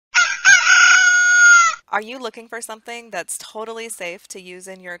Are you looking for something that's totally safe to use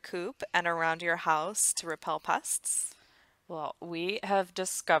in your coop and around your house to repel pests? Well, we have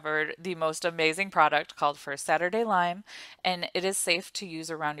discovered the most amazing product called First Saturday Lime, and it is safe to use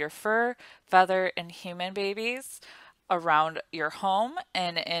around your fur, feather, and human babies, around your home,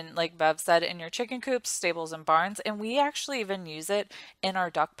 and in, like Bev said, in your chicken coops, stables, and barns. And we actually even use it in our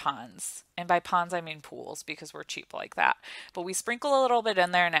duck ponds. And by ponds, I mean pools because we're cheap like that. But we sprinkle a little bit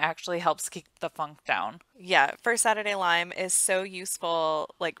in there, and it actually helps keep the funk down. Yeah, First Saturday Lime is so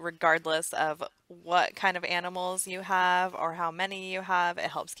useful, like regardless of what kind of animals you have or how many you have.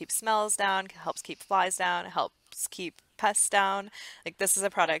 It helps keep smells down, helps keep flies down, helps keep pests down. Like this is a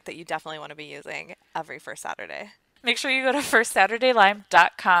product that you definitely want to be using every first Saturday. Make sure you go to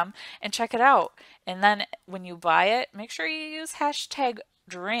firstsaturdaylime.com and check it out. And then when you buy it, make sure you use hashtag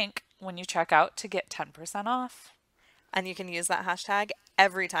drink when you check out to get 10% off. And you can use that hashtag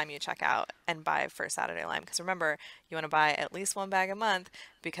every time you check out and buy First Saturday Lime. Because remember, you want to buy at least one bag a month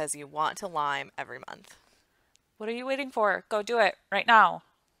because you want to lime every month. What are you waiting for? Go do it right now.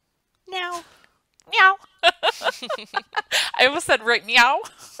 Now. Meow. I almost said right meow.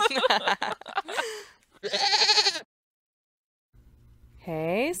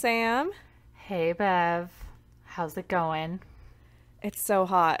 Hey, Sam. Hey, Bev. How's it going? It's so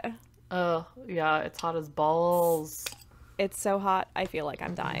hot. Oh, yeah, it's hot as balls. It's so hot, I feel like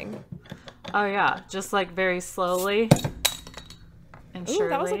I'm dying. Oh, yeah, just like very slowly and Ooh,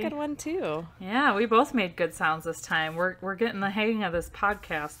 that was a surely. good one too. Yeah, we both made good sounds this time. We're getting the hang of this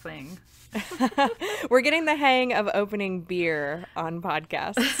podcast thing. We're getting the hang of opening beer on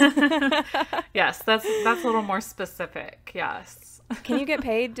podcasts. Yes, that's a little more specific. Yes. Can you get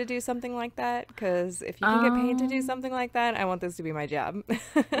paid to do something like that? Because if you can get paid to do Um, something like that, I want this to be my job.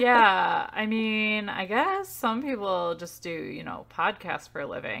 yeah, I mean, I guess some people just do, podcasts for a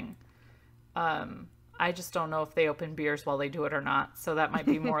living. I just don't know if they open beers while they do it or not. So that might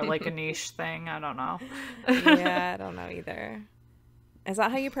be more like a niche thing. I don't know. Yeah, I don't know either. Is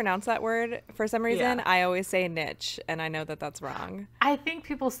that how you pronounce that word? For some reason, Yeah. I always say niche, and I know that that's wrong. I think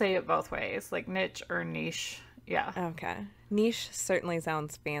people say it both ways, like niche or niche. Yeah. Okay. Niche certainly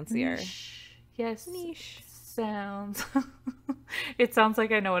sounds fancier. Niche. Yes. Niche. Sounds. It sounds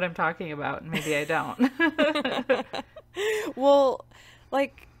like I know what I'm talking about, and maybe I don't. Well,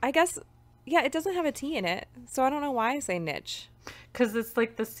 like, I guess, yeah, it doesn't have a T in it, so I don't know why I say niche. Because it's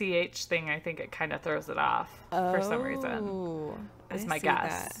like the CH thing, I think it kind of throws it off for some reason, Oh, is I my see that.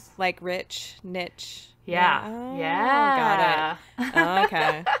 guess. Like rich, niche. Yeah. Yeah. Oh, got Yeah. it.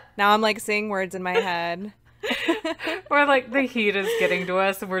 Okay. Now I'm like seeing words in my head. Or like the heat is getting to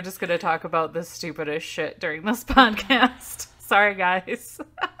us, and we're just going to talk about the stupidest shit during this podcast. Sorry, guys.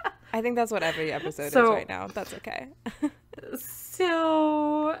 I think that's what every episode is So, right now. That's okay.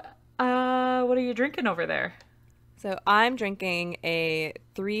 so, what are you drinking over there? So I'm drinking a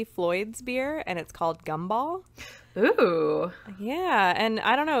Three Floyds beer, and it's called Gumball. Ooh. Yeah, and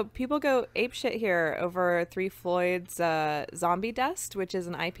I don't know, people go apeshit here over Three Floyds Zombie Dust, which is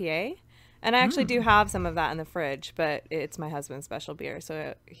an IPA. And I actually do have some of that in the fridge, but it's my husband's special beer,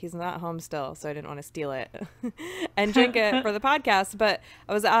 so he's not home still, so I didn't want to steal it and drink it for the podcast. But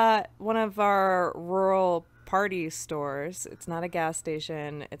I was at one of our rural party stores. It's not a gas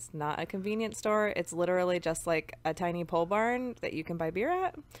station, it's not a convenience store. It's literally just like a tiny pole barn that you can buy beer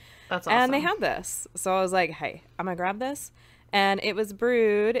at. That's And they awesome. had this. So I was like, hey, I'm gonna grab this. And it was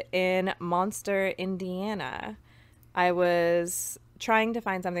brewed in Monster, Indiana. I was trying to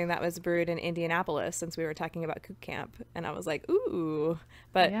find something that was brewed in Indianapolis since we were talking about Coop Camp. And I was like, ooh.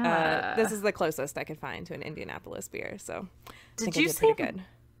 But this Yeah. is the closest I could find to an Indianapolis beer. So I think Did I you did say pretty good.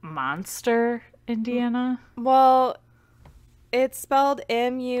 Monster, Indiana? Well, it's spelled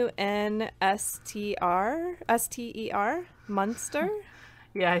Munstr, Munster,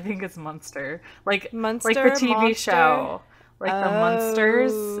 Yeah, I think it's Munster. Like the Munster, TV Monster. show. Like the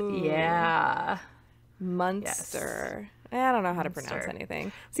Munsters. Oh, Yeah. Yes. Munster. I don't know how to pronounce Munster.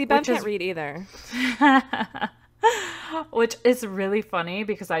 anything. See, Ben Which can't is read either. which is really funny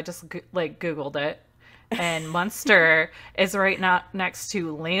because I just like Googled it. And Munster is right now next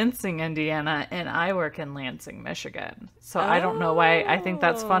to Lansing, Indiana, and I work in Lansing, Michigan. So I don't know why I think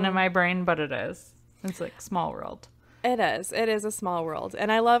that's fun in Oh, my brain, but it is. It's like small world. it is. It is a small world.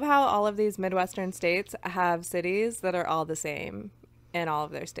 And I love how all of these Midwestern states have cities that are all the same in all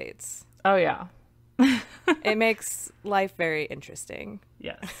of their states. Oh yeah. It makes life very interesting.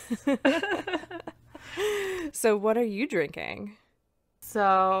 Yes. So, what are you drinking?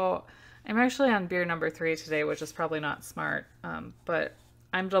 So I'm actually on beer number 3 today, which is probably not smart, but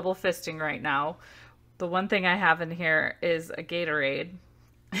I'm double fisting right now. The one thing I have in here is a Gatorade,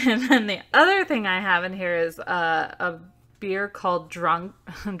 And then the other thing I have in here is a beer called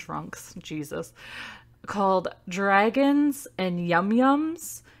Drunks, Jesus, called Dragons and Yum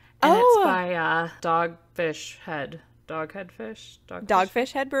Yums, and it's Oh, by Doghead Fish,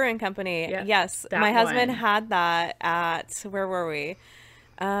 Dogfish Head Brewing Company. yeah, Yes, my that husband one. had that at, where were we?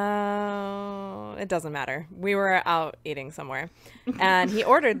 It doesn't matter. We were out eating somewhere and he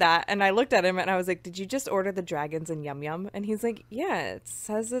ordered that. And I looked at him and I was like, "Did you just order the Dragons and Yum Yum?" And he's like, "Yeah, it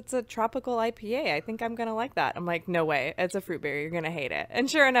says it's a tropical IPA. I think I'm going to like that." I'm like, "No way. It's a fruit beer. You're going to hate it." And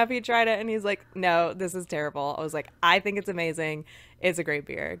sure enough, he tried it and he's like, "No, this is terrible." I was like, "I think it's amazing. It's a great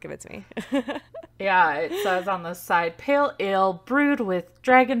beer. Give it to me." Yeah, it says on the side, pale ale brewed with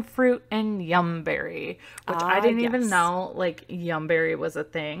dragon fruit and yumberry, which I Ah, didn't even yes. know like yumberry was a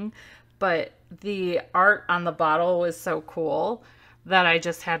thing. But the art on the bottle was so cool that I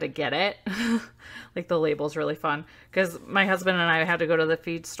just had to get it. Like the label's really fun because my husband and I had to go to the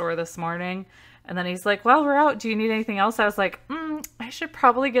feed store this morning. And then he's like, "Well, we're out. Do you need anything else?" I was like, I should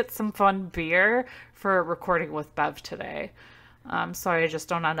probably get some fun beer for recording with Bev today. So I just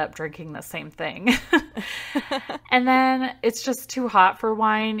don't end up drinking the same thing. And then it's just too hot for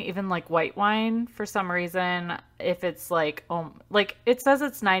wine, even like white wine for some reason. If it's like it says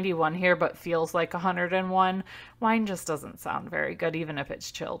it's 91 here, but feels like 101, wine just doesn't sound very good, even if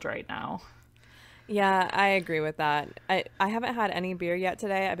it's chilled right now. Yeah, I agree with that. I haven't had any beer yet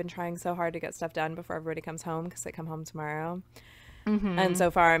today. I've been trying so hard to get stuff done before everybody comes home because they come home tomorrow. And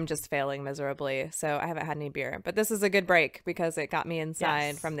so far, I'm just failing miserably. So I haven't had any beer. But this is a good break because it got me inside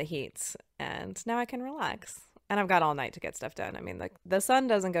Yes. from the heat. And now I can relax. And I've got all night to get stuff done. I mean, like the sun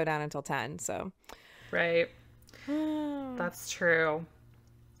doesn't go down until 10. So, Right. That's true.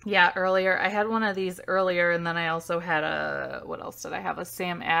 Yeah, earlier I had one of these earlier, and then I also had what else did I have? A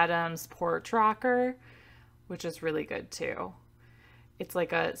Sam Adams porch rocker, which is really good too. It's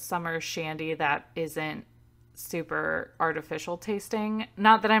like a summer shandy that isn't super artificial tasting.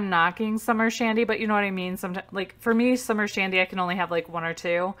 Not that I'm knocking summer shandy, but you know what I mean. Sometimes, like for me, summer shandy I can only have like one or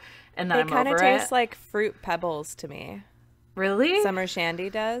two, and then it I'm kind of over it. tastes like fruit pebbles to me. Really? Summer Shandy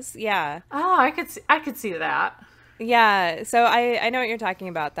does. Yeah. Oh, I could see that. Yeah. So I know what you're talking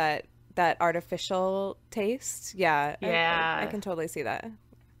about, that artificial taste. Yeah. I Yeah. can totally see that.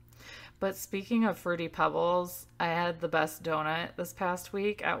 But speaking of fruity pebbles, I had the best donut this past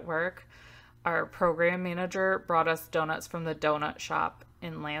week at work. Our program manager brought us donuts from the donut shop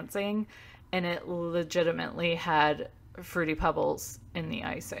in Lansing, and it legitimately had fruity pebbles in the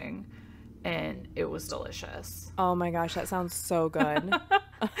icing, and it was delicious. Oh my gosh, that sounds so good.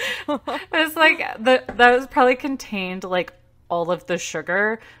 It's like that was probably contained like all of the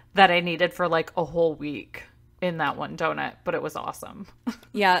sugar that I needed for like a whole week in that one donut, but it was awesome.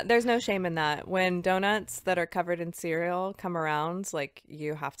 Yeah, there's no shame in that. When donuts that are covered in cereal come around, like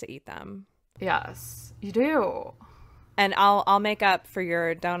you have to eat them. Yes, you do. And I'll make up for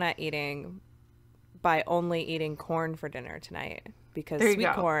your donut eating by only eating corn for dinner tonight because There you sweet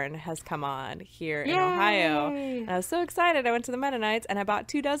go. corn has come on here in Ohio. Yay! And I was so excited. I went to the Mennonites and I bought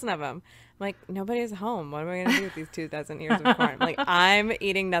 2 dozen of them. I'm like, nobody's home. What am I going to do with these 2 dozen ears of corn? Like, I'm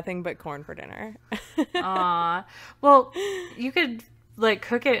eating nothing but corn for dinner. Aw. Well, you could like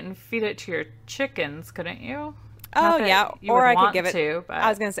cook it and feed it to your chickens, couldn't you? Oh Not yeah, that you or would I could want give it. to, I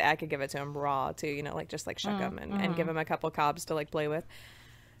was but gonna say I could give it to him raw too. You know, like just like shuck him and give him a couple cobs to like play with.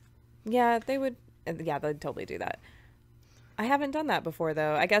 Yeah, they would. Yeah, they'd totally do that. I haven't done that before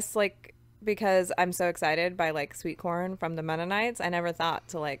though. I guess like because I'm so excited by like sweet corn from the Mennonites, I never thought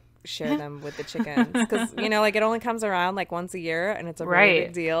to like share them with the chickens because you know like it only comes around like once a year and it's a really big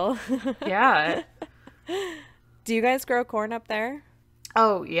right. deal. Yeah. Do you guys grow corn up there?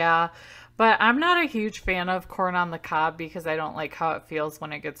 Oh, yeah. But I'm not a huge fan of corn on the cob because I don't like how it feels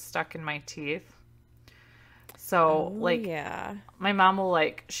when it gets stuck in my teeth. So, Oh like, yeah. my mom will,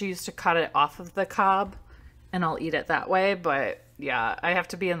 like, she used to cut it off of the cob and I'll eat it that way. But yeah, I have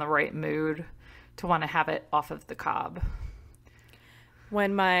to be in the right mood to want to have it off of the cob.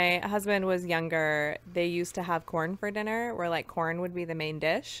 When my husband was younger, they used to have corn for dinner where like corn would be the main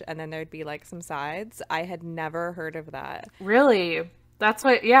dish and then there'd be like some sides. I had never heard of that. Really? That's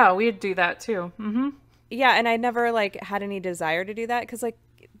what, yeah, we'd do that too. Hmm. Yeah, and I never like had any desire to do that because like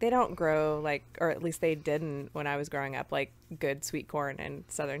they don't grow like, or at least they didn't when I was growing up, like good sweet corn in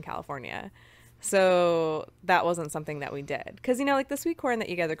Southern California. So that wasn't something that we did. Because, you know, like the sweet corn that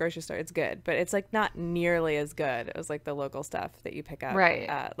you get at the grocery store, it's good, but it's like not nearly as good as like the local stuff that you pick up Right.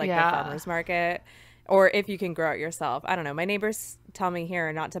 at like the Yeah. farmer's market. Or if you can grow it yourself. I don't know. My neighbors tell me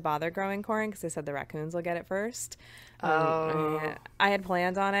here not to bother growing corn because they said the raccoons will get it first. Oh. I had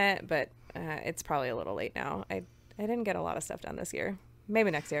planned on it, but it's probably a little late now. I didn't get a lot of stuff done this year.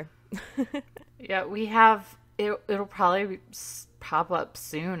 maybe next year. Yeah, we have it'll probably pop up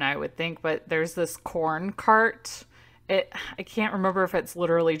soon, I would think, but there's this corn cart. I can't remember if it's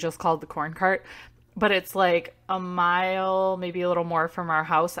literally just called the corn cart, but it's like a mile, maybe a little more from our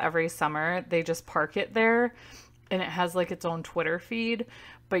house every summer. They just park it there, and it has like its own Twitter feed,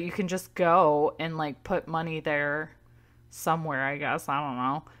 but you can just go and like put money there somewhere, I guess, I don't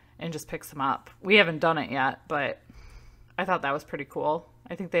know, and just picks them up. We haven't done it yet, but I thought that was pretty cool.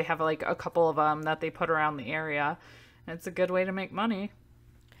 I think they have like a couple of them that they put around the area. And it's a good way to make money.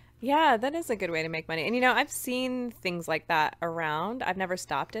 Yeah, that is a good way to make money. And I've seen things like that around. I've never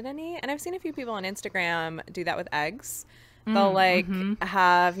stopped at any. And I've seen a few people on Instagram do that with eggs. They'll like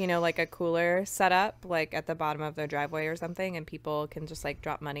have, like a cooler set up like at the bottom of their driveway or something, and people can just like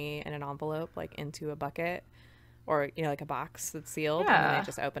drop money in an envelope like into a bucket or, like a box that's sealed, and then they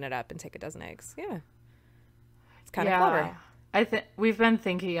just open it up and take a dozen eggs. Yeah. It's kind of clever. I think we've been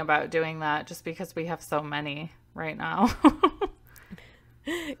thinking about doing that just because we have so many right now.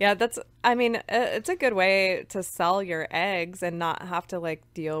 Yeah, it's a good way to sell your eggs and not have to like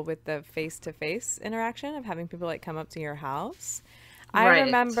deal with the face-to-face interaction of having people like come up to your house. I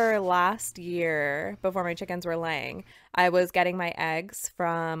remember last year, before my chickens were laying, I was getting my eggs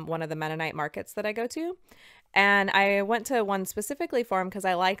from one of the Mennonite markets that I go to. And I went to one specifically for them because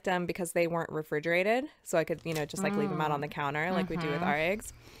I liked them because they weren't refrigerated. So I could, just like leave them out on the counter like we do with our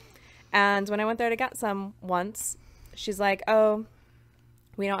eggs. And when I went there to get some once, she's like, oh,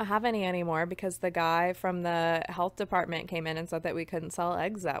 we don't have any anymore because the guy from the health department came in and said that we couldn't sell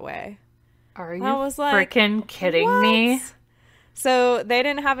eggs that way. Are you I was like, freaking kidding me? So they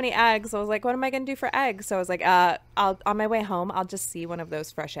didn't have any eggs. So I was like, what am I going to do for eggs? So I was like, I'll on my way home, I'll just see one of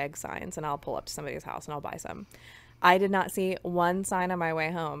those fresh egg signs and I'll pull up to somebody's house and I'll buy some. I did not see one sign on my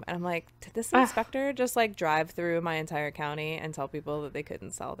way home. And I'm like, did this inspector just like drive through my entire county and tell people that they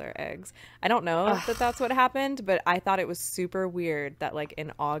couldn't sell their eggs? I don't know that that's what happened, but I thought it was super weird that like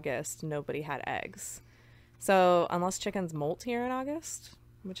in August, nobody had eggs. So unless chickens molt here in August,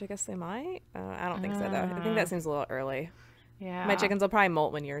 which I guess they might. I don't think so though. I think that seems a little early. Yeah. My chickens will probably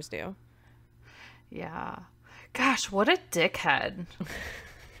molt when yours do. Yeah. Gosh, what a dickhead.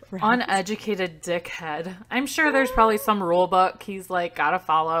 Right. Uneducated dickhead. I'm sure there's probably some rule book he's like gotta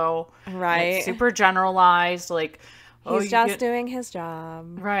follow. Right. It's super generalized. Like, he's just doing his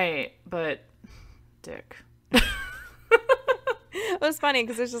job. Right. But dick. It was funny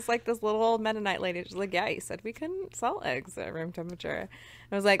because it's just like this little old Mennonite lady. She's like, yeah, he said we couldn't sell eggs at room temperature.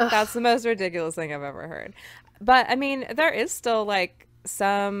 I was like, that's the most ridiculous thing I've ever heard. But I mean, there is still like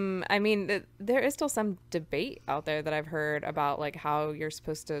there is still some debate out there that I've heard about like how you're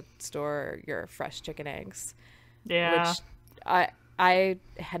supposed to store your fresh chicken eggs. Yeah. Which I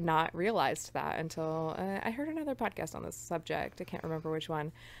had not realized that until I heard another podcast on this subject. I can't remember which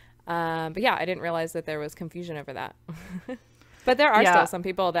one. But yeah, I didn't realize that there was confusion over that. But there are still some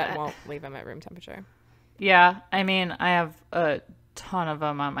people that won't leave them at room temperature. Yeah. I mean, I have a ton of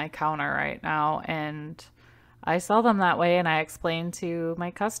them on my counter right now, and I sell them that way, and I explain to my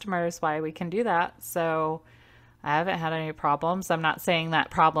customers why we can do that. So I haven't had any problems. I'm not saying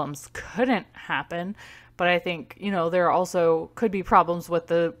that problems couldn't happen, but I think, there also could be problems with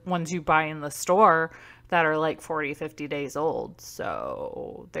the ones you buy in the store that are like 40, 50 days old.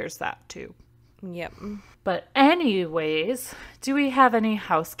 So there's that too. Yep. But anyways, do we have any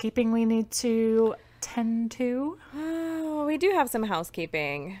housekeeping we need to tend to? Oh, we do have some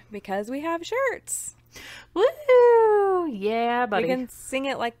housekeeping because we have shirts. Woo! Yeah, buddy. We can sing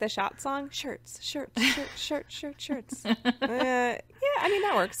it like the shot song. Shirts, shirts, shirts. Yeah, I mean,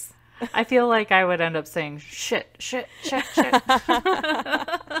 that works. I feel like I would end up saying shit.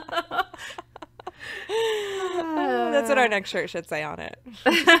 That's what our next shirt should say on it.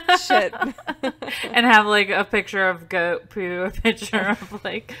 Shit. And have like a picture of goat poo, a picture of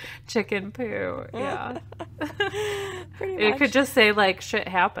like chicken poo. Yeah. Pretty much. It could just say like shit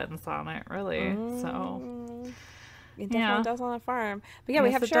happens on it, really. So it definitely does on a farm. But yeah,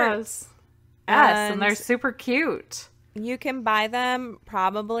 we have shirts. Does. Yes, and they're super cute. You can buy them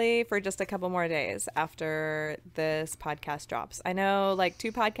probably for just a couple more days after this podcast drops. I know like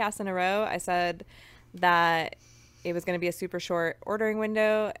 2 podcasts in a row, I said that it was going to be a super short ordering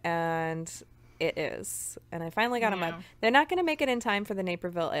window, and it is. And I finally got them up. They're not going to make it in time for the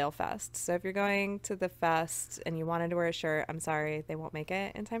Naperville Ale Fest. So if you're going to the fest and you wanted to wear a shirt, I'm sorry, they won't make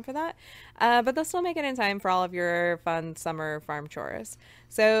it in time for that. But they'll still make it in time for all of your fun summer farm chores.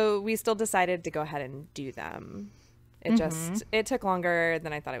 So we still decided to go ahead and do them. It took longer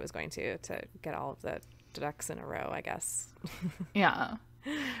than I thought it was going to get all of the ducks in a row, I guess. Yeah.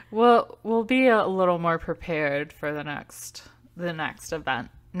 We'll be a little more prepared for the the next event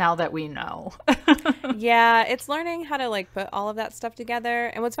now that we know. Yeah, it's learning how to like put all of that stuff together.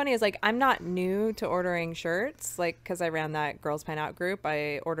 And what's funny is like I'm not new to ordering shirts, like because I ran that Girls Pine Out group,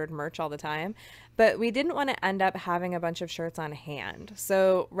 I ordered merch all the time. But we didn't want to end up having a bunch of shirts on hand.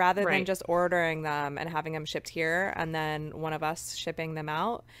 So rather than Right. just ordering them and having them shipped here and then one of us shipping them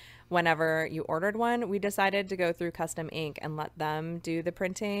out whenever you ordered one, we decided to go through Custom Ink and let them do the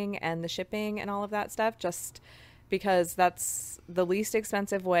printing and the shipping and all of that stuff, just because that's the least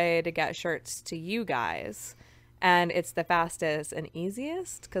expensive way to get shirts to you guys. And it's the fastest and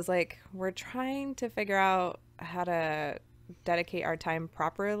easiest because, like, we're trying to figure out how to dedicate our time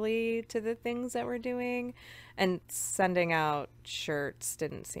properly to the things that we're doing. And sending out shirts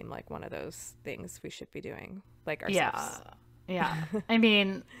didn't seem like one of those things we should be doing, like ourselves. Yeah. I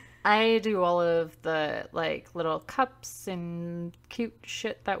mean, I do all of the like little cups and cute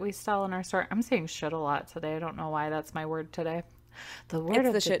shit that we sell in our store. I'm saying shit a lot today. I don't know why that's my word today. The word It's of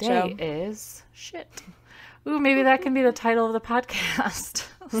the the shit day show. is shit. Ooh, maybe that can be the title of the podcast.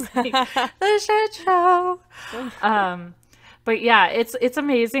 It's like, the shit show. But yeah, it's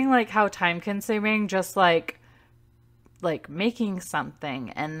amazing like how time consuming just like making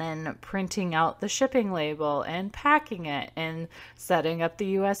something and then printing out the shipping label and packing it and setting up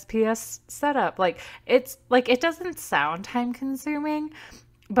the USPS setup. Like it's like it doesn't sound time consuming,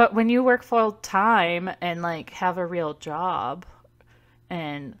 but when you work full time and like have a real job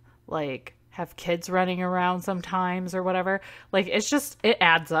and like have kids running around sometimes or whatever, like it's just it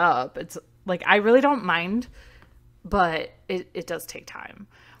adds up. It's like I really don't mind, but it does take time.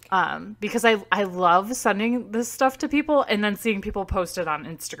 Because I love sending this stuff to people and then seeing people post it on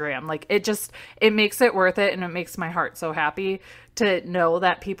Instagram. Like it makes it worth it, and it makes my heart so happy to know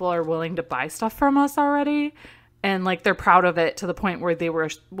that people are willing to buy stuff from us already. And like they're proud of it to the point where they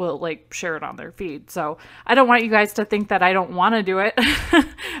will like share it on their feed. So I don't want you guys to think that I don't want to do it.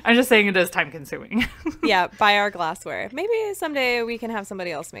 I'm just saying it is time consuming. Yeah, buy our glassware. Maybe someday we can have somebody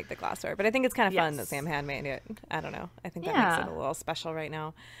else make the glassware. But I think it's kind of fun that Yes. Sam handmade it. I don't know. I think that Yeah. makes it a little special right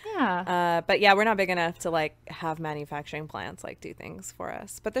now. Yeah. But yeah, we're not big enough to like have manufacturing plants like do things for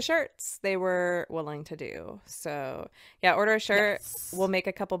us. But the shirts they were willing to do. So yeah, order a shirt. Yes. We'll make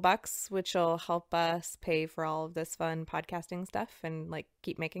a couple bucks, which will help us pay for all of this fun podcasting stuff and like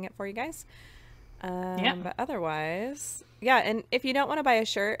keep making it for you guys. Yeah. But otherwise, yeah. And if you don't want to buy a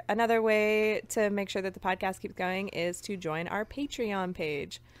shirt, another way to make sure that the podcast keeps going is to join our Patreon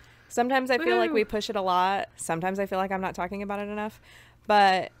page. Sometimes I feel like we push it a lot. Sometimes I feel like I'm not talking about it enough.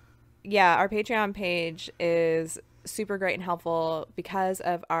 But yeah, our Patreon page is super great and helpful because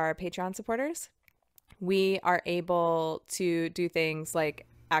of our Patreon supporters. We are able to do things like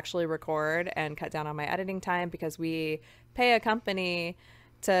actually record and cut down on my editing time because we pay a company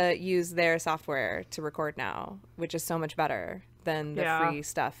to use their software to record now, which is so much better than the Yeah. free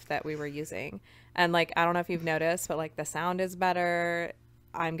stuff that we were using. And like, I don't know if you've noticed, but like the sound is better.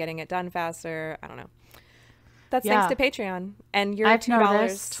 I'm getting it done faster. I don't know. That's Yeah. thanks to Patreon. And your I've $2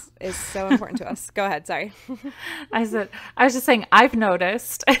 noticed. is so important to us. Go ahead. Sorry. I was just saying, I've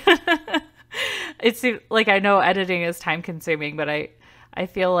noticed. It seems like I know editing is time consuming, but I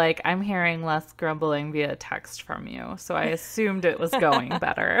feel like I'm hearing less grumbling via text from you. So I assumed it was going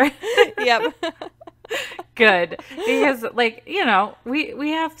better. Yep. Good. Because like, you know,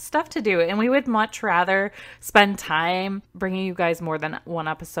 we have stuff to do and we would much rather spend time bringing you guys more than one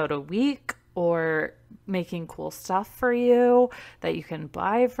episode a week or making cool stuff for you that you can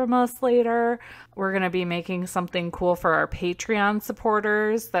buy from us later. We're going to be making something cool for our Patreon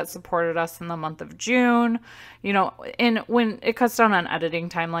supporters that supported us in the month of June. You know, and when it cuts down on editing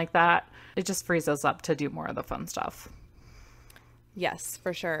time like that, it just frees us up to do more of the fun stuff. Yes,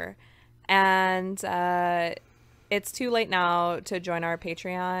 for sure. And it's too late now to join our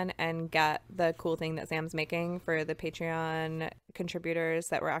Patreon and get the cool thing that Sam's making for the Patreon contributors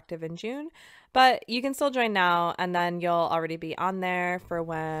that were active in June. But you can still join now, and then you'll already be on there for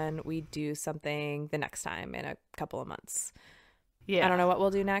when we do something the next time in a couple of months. Yeah. I don't know what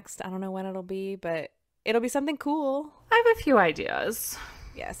we'll do next. I don't know when it'll be, but it'll be something cool. I have a few ideas.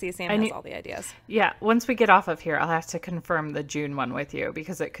 Yeah, see, Sam I has need- all the ideas. Yeah, once we get off of here, I'll have to confirm the June one with you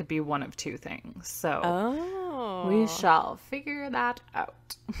because it could be one of two things. So Oh. we shall figure that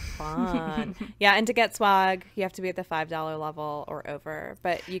out. Fun. Yeah, and to get swag, you have to be at the $5 level or over.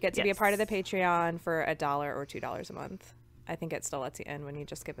 But you get to be a part of the Yes. Patreon for $1 or $2 a month. I think it still lets you in when you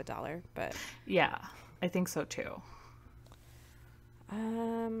just give $1. But Yeah, I think so too.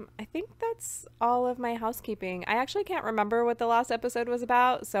 I think that's all of my housekeeping. I actually can't remember what the last episode was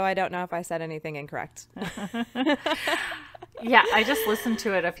about, so I don't know if I said anything incorrect. Yeah, I just listened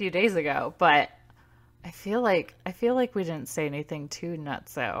to it a few days ago, but I feel like we didn't say anything too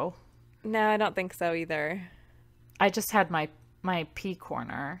nutso. No, I don't think so either. I just had my pee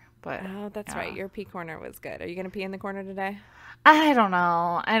corner, but Oh, that's right. yeah. Your pee corner was good. Are you going to pee in the corner today? I don't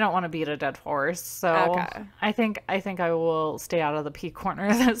know. I don't want to beat a dead horse, so Okay. I think I will stay out of the pee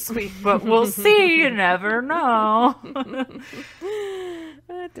corner this week, but we'll see. You never know.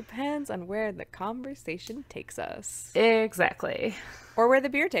 It depends on where the conversation takes us Exactly. or where the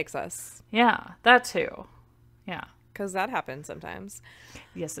beer takes us, Yeah, that too. Yeah. because that happens sometimes.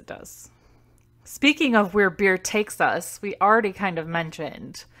 Yes, it does. Speaking of where beer takes us, we already kind of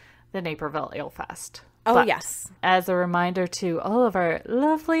mentioned the Naperville Ale Fest. Oh, But yes. as a reminder to all of our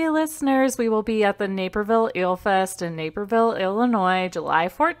lovely listeners, we will be at the Naperville Ale Fest in Naperville, Illinois, July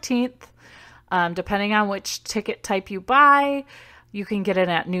 14th. Depending on which ticket type you buy, you can get it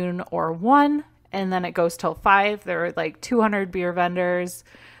at noon or 1, and then it goes till 5. There are like 200 beer vendors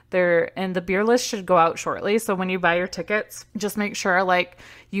there, and the beer list should go out shortly. So when you buy your tickets, just make sure like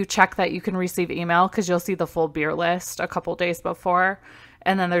you check that you can receive email, because you'll see the full beer list a couple days before.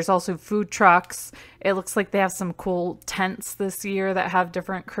 And then there's also food trucks. It looks like they have some cool tents this year that have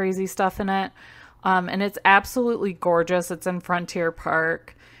different crazy stuff in it. And it's absolutely gorgeous. It's in Frontier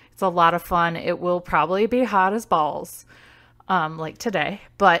Park. It's a lot of fun. It will probably be hot as balls, like today.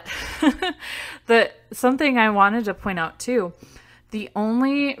 But something I wanted to point out too, the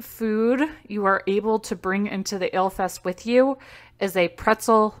only food you are able to bring into the Ale Fest with you is a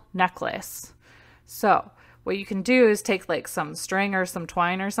pretzel necklace. So what you can do is take like some string or some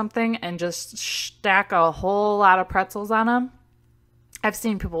twine or something and just stack a whole lot of pretzels on them. I've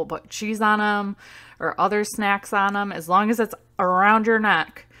seen people put cheese on them or other snacks on them. As long as it's around your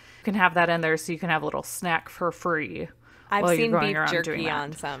neck, you can have that in there so you can have a little snack for free. I've while you're seen going beef around doing jerky that.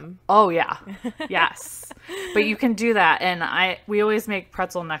 on some. Oh yeah. Yes. But you can do that. And we always make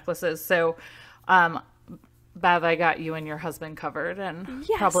pretzel necklaces. So, Bev, I got you and your husband covered, and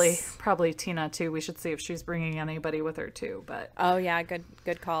Yes. probably Tina too. We should see if she's bringing anybody with her too. But Oh, yeah.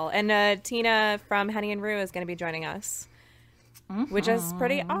 Good call. And Tina from Henny and Rue is going to be joining us, which is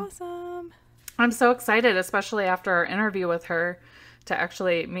pretty awesome. I'm so excited, especially after our interview with her, to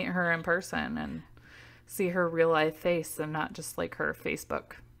actually meet her in person and see her real life face and not just like her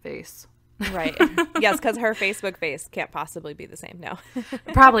Facebook face. Right. Yes, because her Facebook face can't possibly be the same. No.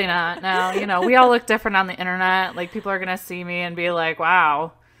 Probably not. No, we all look different on the internet. Like, people are going to see me and be like,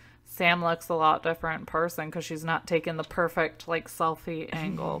 wow, Sam looks a lot different in person because she's not taking the perfect, like, selfie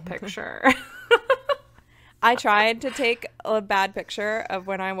angle picture. I tried to take a bad picture of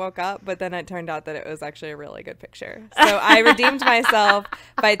when I woke up, but then it turned out that it was actually a really good picture. So I redeemed myself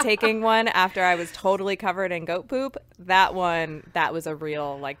by taking one after I was totally covered in goat poop. That was a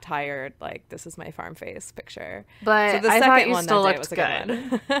real, like, tired, like, this is my farm face picture. But so the I second thought you one still that day looked was a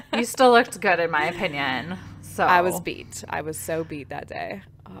good. one. You still looked good, in my opinion. So I was beat. I was so beat that day.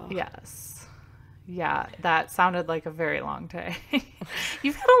 Oh. Yes. Yeah, that sounded like a very long day.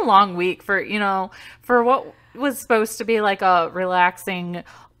 You've had a long week for what was supposed to be like a relaxing,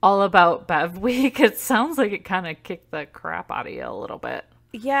 all about Bev week. It sounds like it kind of kicked the crap out of you a little bit.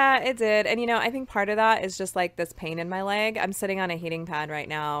 Yeah, it did. And, I think part of that is just like this pain in my leg. I'm sitting on a heating pad right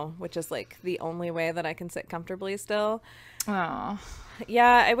now, which is like the only way that I can sit comfortably still. Oh,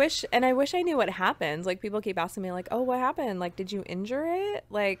 Yeah, I wish I knew what happened. Like, people keep asking me like, oh, what happened? Like, did you injure it?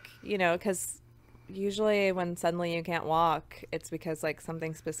 Like, because usually when suddenly you can't walk, it's because like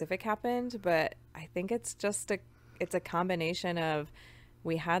something specific happened. But I think it's just it's a combination of,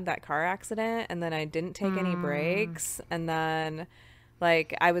 we had that car accident and then I didn't take any breaks, and then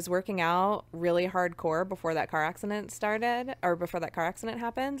like I was working out really hardcore before that car accident started, or before that car accident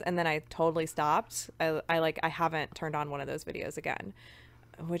happened, and then I totally stopped. I haven't turned on one of those videos again,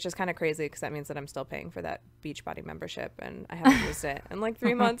 which is kind of crazy because that means that I'm still paying for that Beachbody membership and I haven't used it in like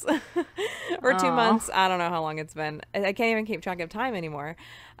 3 months or 2 months. I don't know how long it's been. I can't even keep track of time anymore.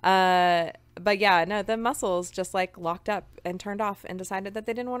 But yeah, no, the muscles just like locked up and turned off and decided that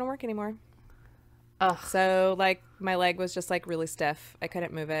they didn't want to work anymore. ugh. So like my leg was just like really stiff. I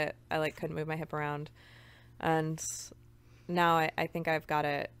couldn't move it. I like couldn't move my hip around. And now I think I've got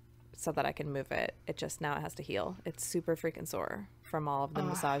it so that I can move it. It has to heal. It's super freaking sore from all of the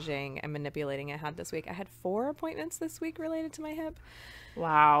massaging and manipulating I had this week. I had 4 appointments this week related to my hip.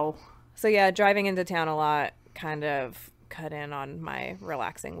 Wow. So yeah, driving into town a lot kind of cut in on my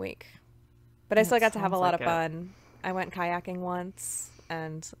relaxing week. But I still got to have a lot of fun. I went kayaking once,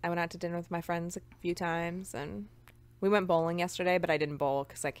 and I went out to dinner with my friends a few times, and we went bowling yesterday, but I didn't bowl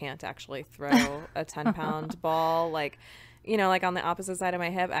because I can't actually throw a 10-pound ball like on the opposite side of my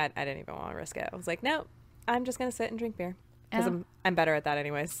hip. I didn't even want to risk it. I was like, no, I'm just gonna sit and drink beer because I'm better at that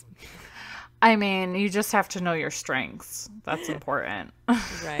anyways. I mean, you just have to know your strengths. That's important.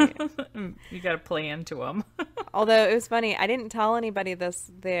 Right. You got to play into them. Although it was funny, I didn't tell anybody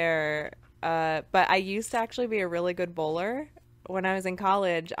this there, but I used to actually be a really good bowler. When I was in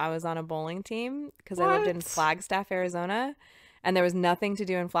college, I was on a bowling team because I lived in What? Flagstaff, Arizona, and there was nothing to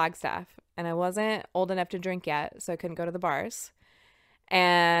do in Flagstaff. And I wasn't old enough to drink yet, so I couldn't go to the bars.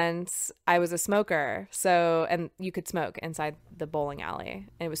 And I was a smoker, so and you could smoke inside the bowling alley.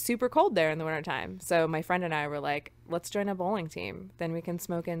 And it was super cold there in the wintertime. So my friend and I were like, let's join a bowling team. Then we can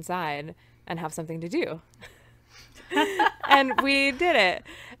smoke inside and have something to do. And we did it.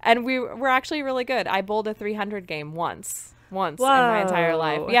 And we were actually really good. I bowled a 300 game once in my entire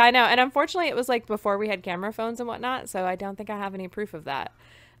life. Whoa. Yeah, I know. And unfortunately, it was like before we had camera phones and whatnot. So I don't think I have any proof of that.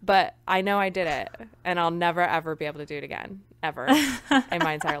 But I know I did it. And I'll never, ever be able to do it again. Ever. In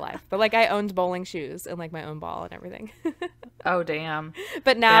my entire life. But like I owned bowling shoes and like my own ball and everything. Oh, damn.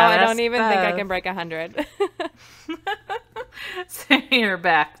 But now Yeah, I don't that's even think I tough. can break 100. So you're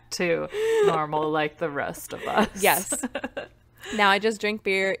back to normal like the rest of us. Yes. Now I just drink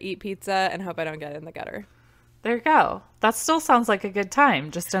beer, eat pizza, and hope I don't get in the gutter. There you go. That still sounds like a good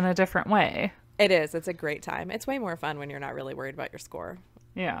time, just in a different way. It is. It's a great time. It's way more fun when you're not really worried about your score.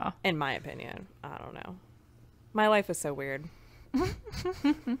 Yeah. In my opinion. I don't know. My life is so weird.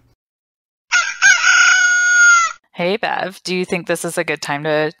 Hey, Bev, do you think this is a good time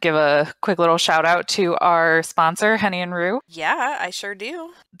to give a quick little shout out to our sponsor, Henny and Rue? Yeah, I sure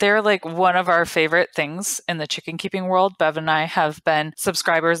do. They're like one of our favorite things in the chicken keeping world. Bev and I have been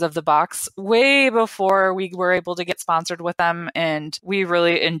subscribers of the box way before we were able to get sponsored with them. And we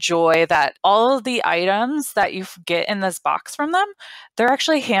really enjoy that all of the items that you get in this box from them, they're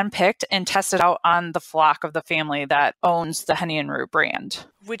actually handpicked and tested out on the flock of the family that owns the Henny and Rue brand.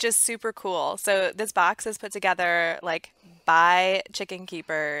 Which is super cool. So this box is put together like by chicken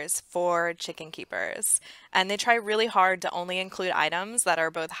keepers for chicken keepers. And they try really hard to only include items that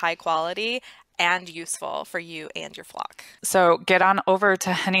are both high quality and useful for you and your flock. So get on over to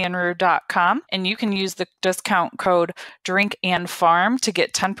hennyandrue.com and you can use the discount code DRINKANDFARM to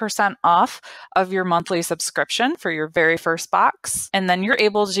get 10% off of your monthly subscription for your very first box. And then you're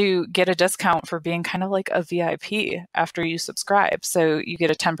able to get a discount for being kind of like a VIP after you subscribe. So you get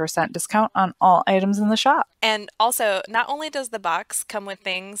a 10% discount on all items in the shop. And also, not only does the box come with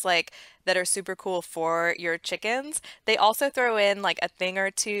things like that are super cool for your chickens, they also throw in like a thing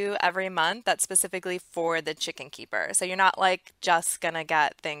or two every month that's specifically for the chicken keeper. So you're not like just gonna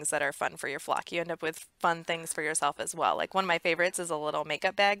get things that are fun for your flock. You end up with fun things for yourself as well. Like one of my favorites is a little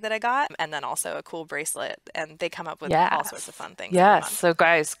makeup bag that I got, and then also a cool bracelet. And they come up with all sorts of fun things every Yes. month. So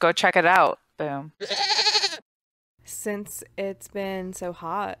guys, go check it out. Boom. Since it's been so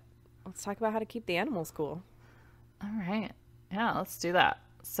hot, let's talk about how to keep the animals cool. All right. Yeah, let's do that.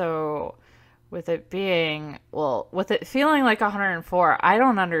 So with it being, well, with it feeling like 104, I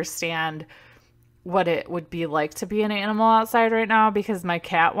don't understand what it would be like to be an animal outside right now because my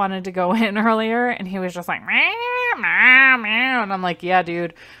cat wanted to go in earlier and he was just like, meow, meow, meow. And I'm like, yeah,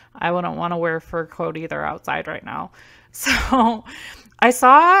 dude, I wouldn't want to wear a fur coat either outside right now. So I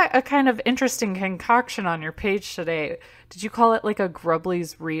saw a kind of interesting concoction on your page today. Did you call it like a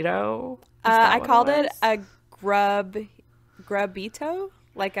Grubley's Rito? I called it a grubito,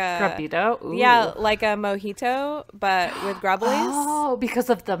 like a Grubito? Ooh. yeah, like a mojito, but with grubblies. Oh, because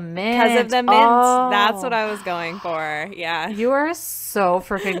of the mint. Because of the mint. Oh. That's what I was going for. Yeah. You are so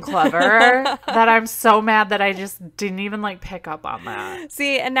freaking clever that I'm so mad that I just didn't even like pick up on that.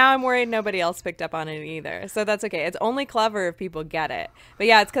 See, and now I'm worried nobody else picked up on it either. So that's okay. It's only clever if people get it. But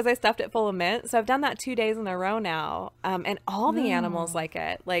yeah, it's because I stuffed it full of mint. So I've done that 2 days in a row now. And all the animals like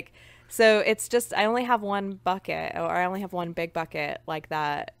it. Like, so it's just, I only have one bucket, or I only have one big bucket like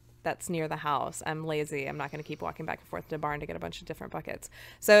that that's near the house. I'm lazy. I'm not going to keep walking back and forth to the barn to get a bunch of different buckets.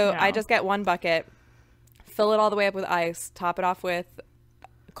 So I just get one bucket, fill it all the way up with ice, top it off with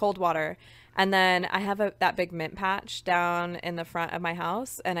cold water. And then I have that big mint patch down in the front of my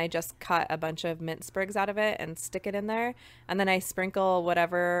house, and I just cut a bunch of mint sprigs out of it and stick it in there. And then I sprinkle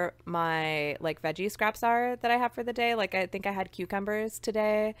whatever my like veggie scraps are that I have for the day. Like I think I had cucumbers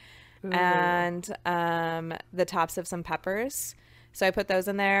today. Ooh. And the tops of some peppers. So I put those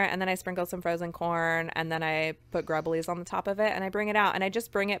in there, and then I sprinkle some frozen corn, and then I put grubblies on the top of it, and I bring it out, and I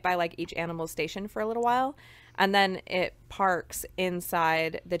just bring it by like each animal's station for a little while, and then it parks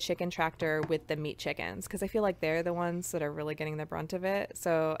inside the chicken tractor with the meat chickens, because I feel like they're the ones that are really getting the brunt of it.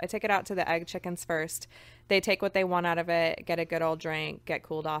 So I take it out to the egg chickens first. They take what they want out of it, get a good old drink, get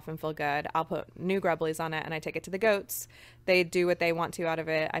cooled off and feel good. I'll put new grubblies on it, and I take it to the goats. They do what they want to out of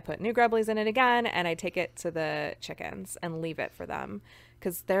it. I put new grubblies in it again, and I take it to the chickens and leave it for them.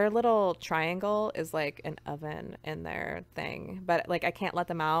 because their little triangle is like an oven in their thing. But like I can't let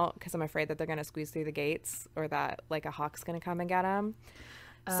them out because I'm afraid that they're going to squeeze through the gates or that like a hawk's going to come and get them.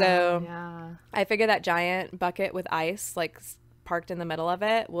 So Yeah. I figure that giant bucket with ice, like parked in the middle of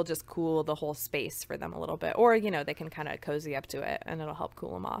it, will just cool the whole space for them a little bit. Or, you know, they can kind of cozy up to it and it'll help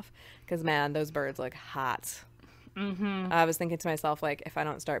cool them off. Because, man, those birds look hot. I was thinking to myself, like, if I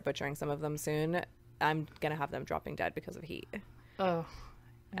don't start butchering some of them soon, I'm going to have them dropping dead because of heat. Oh.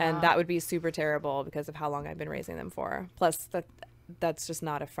 And that would be super terrible because of how long I've been raising them for. Plus, that's just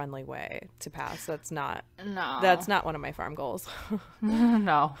not a friendly way to pass. That's not one of my farm goals.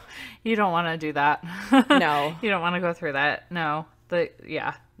 No, you don't want to do that. No. You don't want to go through that. No.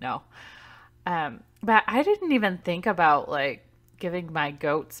 No. But I didn't even think about like giving my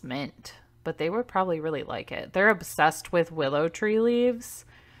goats mint, but they would probably really like it. They're obsessed with willow tree leaves.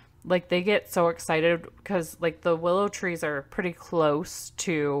 Like they get so excited because like the willow trees are pretty close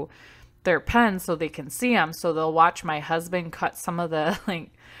to their pen so they can see them. So they'll watch my husband cut some of the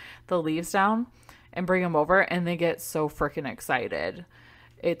like the leaves down and bring them over, and they get so freaking excited.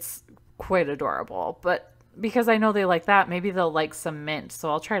 It's quite adorable. But because I know they like that, maybe they'll like some mint.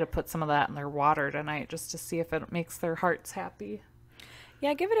 So I'll try to put some of that in their water tonight just to see if it makes their hearts happy.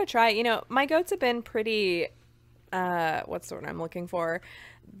 Yeah, give it a try. You know, my goats have been pretty, what's the word I'm looking for?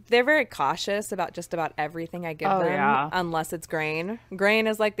 They're very cautious about just about everything I give them, unless it's grain. Grain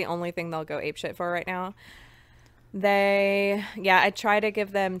is like the only thing they'll go apeshit for right now. I try to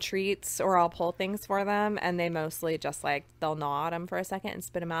give them treats or I'll pull things for them, and they mostly just like, they'll gnaw at them for a second and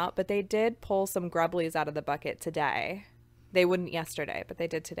spit them out. But they did pull some grubblies out of the bucket today. They wouldn't yesterday, but they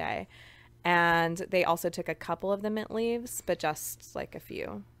did today. And they also took a couple of the mint leaves, but just like a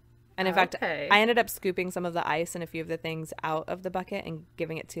few. And in fact, I ended up scooping some of the ice and a few of the things out of the bucket and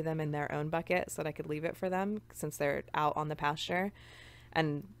giving it to them in their own bucket so that I could leave it for them since they're out on the pasture.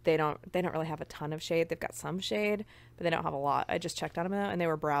 And they don't really have a ton of shade. They've got some shade, but they don't have a lot. I just checked on them and they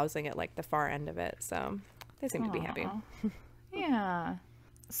were browsing at like the far end of it. So they seem to be happy. Yeah.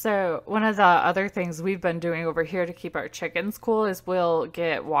 So one of the other things we've been doing over here to keep our chickens cool is we'll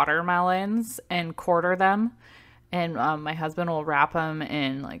get watermelons and quarter them. And my husband will wrap them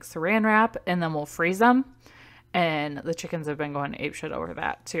in like saran wrap, and then we'll freeze them. And the chickens have been going apeshit over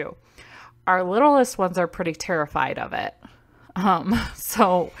that too. Our littlest ones are pretty terrified of it.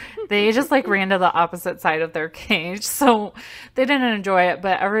 So they just like ran to the opposite side of their cage. So they didn't enjoy it,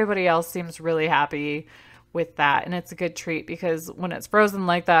 but everybody else seems really happy with that. And it's a good treat because when it's frozen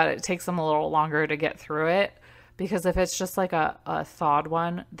like that, it takes them a little longer to get through it. Because if it's just like a thawed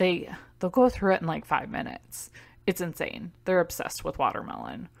one, they'll go through it in like 5 minutes. It's insane. They're obsessed with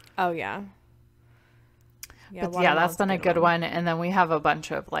watermelon. Oh, yeah. But yeah, that's been a good one. And then we have a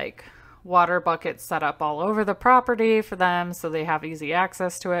bunch of like water buckets set up all over the property for them so they have easy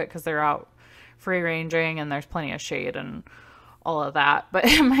access to it because they're out free ranging and there's plenty of shade and all of that. But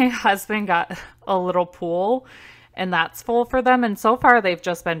my husband got a little pool and that's full for them. And so far they've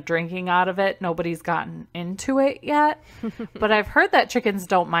just been drinking out of it. Nobody's gotten into it yet. But I've heard that chickens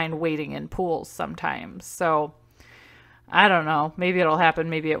don't mind wading in pools sometimes. So I don't know. Maybe it'll happen.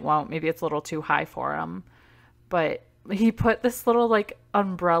 Maybe it won't. Maybe it's a little too high for them. But he put this little like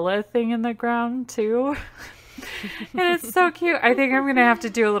umbrella thing in the ground too. And it's so cute. I think I'm going to have to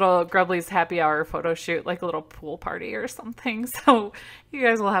do a little Grubblies happy hour photo shoot, like a little pool party or something. So you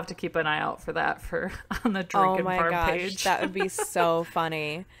guys will have to keep an eye out for that on the Drink and Farm page. That would be so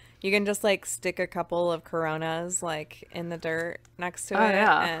funny. You can just like stick a couple of Coronas like in the dirt next to it.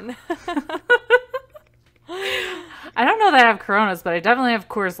 Yeah. And I don't know that I have Coronas, but I definitely have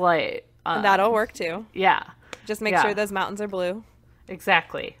Coors Light. That'll work too. Yeah. Just make sure those mountains are blue.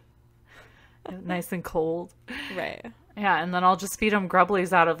 Exactly. Nice and cold. Right. Yeah, and then I'll just feed them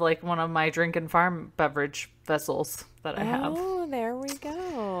Grubblies out of like one of my Drink and Farm beverage vessels that I have. Oh, there we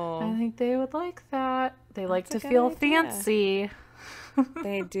go. I think they would like that. They like to feel fancy.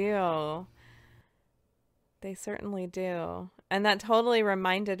 They do. They certainly do. And that totally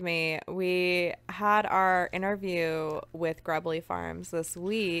reminded me, we had our interview with Grubbly Farms this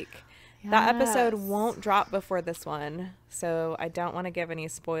week. Yes. That episode won't drop before this one, so I don't want to give any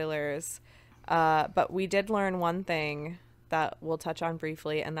spoilers. But we did learn one thing that we'll touch on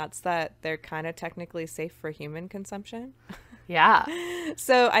briefly, and that's that they're kind of technically safe for human consumption. Yeah.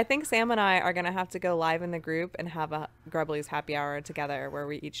 So I think Sam and I are going to have to go live in the group and have a Grubbly's happy hour together where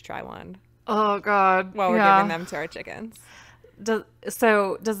we each try one. Oh, God. While we're giving them to our chickens. Does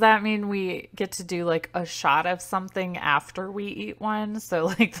that mean we get to do like a shot of something after we eat one? So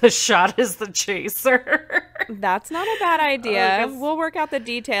like the shot is the chaser. That's not a bad idea. We'll work out the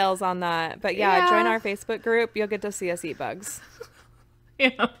details on that. But yeah, join our Facebook group. You'll get to see us eat bugs.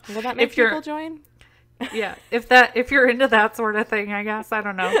 You know, Will that make if you're people join? yeah, if you're into that sort of thing, I guess. I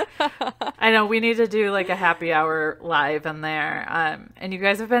don't know. I know we need to do like a happy hour live in there. And you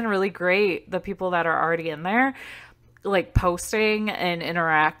guys have been really great. The people that are already in there, like posting and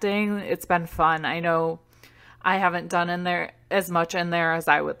interacting, it's been fun. I know I haven't done in there as much in there as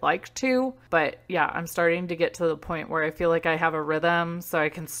I would like to, but yeah, I'm starting to get to the point where I feel like I have a rhythm so I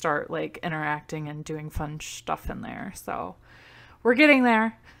can start like interacting and doing fun stuff in there. So we're getting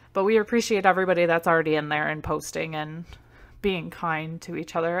there. But we appreciate everybody that's already in there and posting and being kind to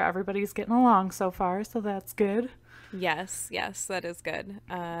each other. Everybody's getting along so far, so that's good. Yes, that is good.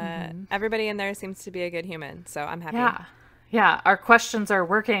 Everybody in there seems to be a good human, so I'm happy. Yeah, our questions are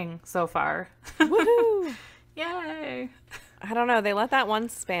working so far. Woohoo! Yay! I don't know. They let that one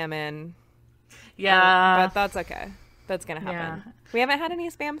spam in. Yeah. But that's okay. That's going to happen. Yeah. We haven't had any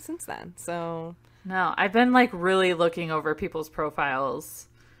spam since then, so. No, I've been like really looking over people's profiles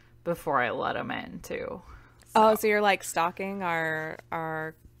before I let them in too. So you're like stalking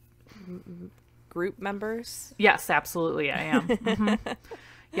our group members? Yes, absolutely I am. Mm-hmm.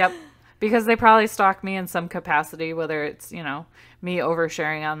 Yep. Because they probably stalk me in some capacity, whether it's, you know, me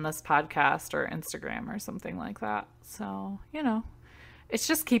oversharing on this podcast or Instagram or something like that. So, you know, it's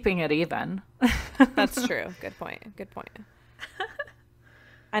just keeping it even. That's true. Good point.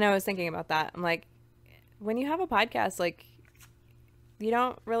 I know I was thinking about that. I'm like, when you have a podcast, like, you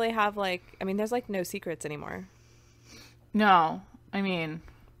don't really have like, I mean, there's like no secrets anymore. No, I mean,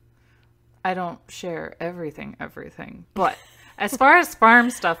 I don't share everything, but as far as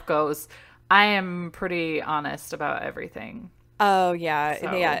farm stuff goes, I am pretty honest about everything. Oh yeah.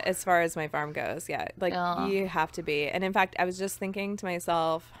 So. Yeah. As far as my farm goes. Yeah. Like you have to be. And in fact, I was just thinking to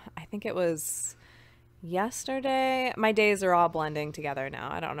myself, I think it was yesterday. My days are all blending together now.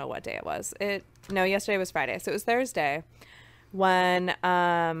 I don't know what day it was. Yesterday was Friday. So it was Thursday. When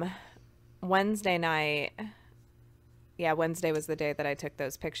Wednesday night, Wednesday was the day that I took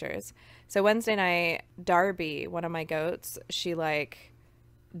those pictures. So Wednesday night, Darby, one of my goats, she like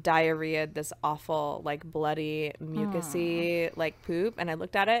diarrheaed this awful like bloody mucusy like poop, and I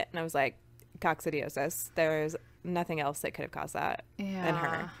looked at it and I was like, coccidiosis. There's nothing else that could have caused that in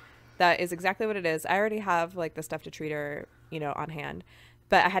her. That is exactly what it is. I already have like the stuff to treat her, you know, on hand,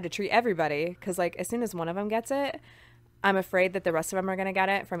 but I had to treat everybody because like as soon as one of them gets it, I'm afraid that the rest of them are going to get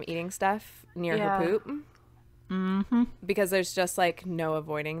it from eating stuff near her poop. Mm-hmm. Because there's just like no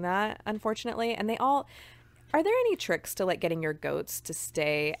avoiding that, unfortunately. And are there any tricks to like getting your goats to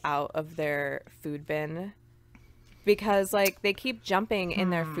stay out of their food bin? Because like they keep jumping in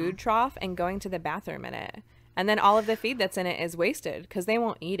their food trough and going to the bathroom in it. And then all of the feed that's in it is wasted because they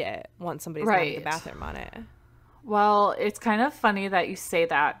won't eat it once somebody's going to the bathroom on it. Well, it's kind of funny that you say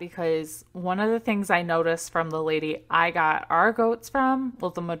that because one of the things I noticed from the lady I got our goats from,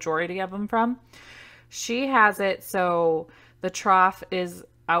 well, the majority of them from, she has it so the trough is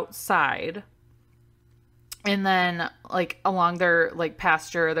outside and then like along their like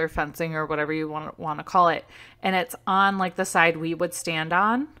pasture, their fencing or whatever you want to call it. And it's on like the side we would stand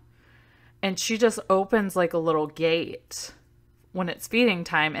on. And she just opens like a little gate when it's feeding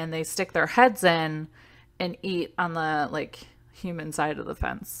time and they stick their heads in and eat on the like human side of the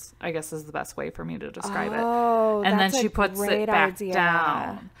fence, I guess is the best way for me to describe it. And then she puts it back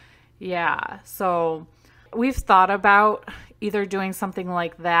down. Yeah. So we've thought about either doing something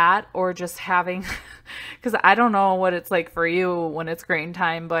like that or just having, because I don't know what it's like for you when it's grain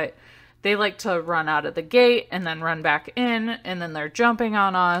time, but they like to run out of the gate and then run back in and then they're jumping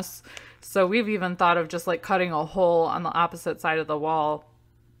on us. So we've even thought of just like cutting a hole on the opposite side of the wall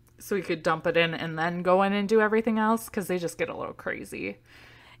so we could dump it in and then go in and do everything else because they just get a little crazy.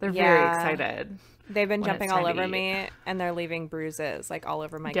 They're very excited. They've been jumping all over me and they're leaving bruises like all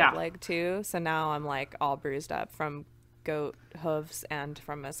over my good leg too. So now I'm like all bruised up from goat hooves and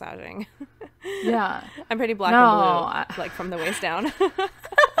from massaging. Yeah. I'm pretty black and blue, like from the waist down.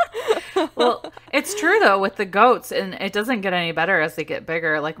 Well, it's true though with the goats, and it doesn't get any better as they get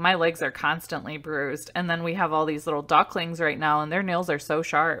bigger. Like my legs are constantly bruised, and then we have all these little ducklings right now and their nails are so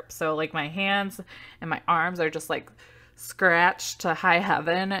sharp. So like my hands and my arms are just like scratched to high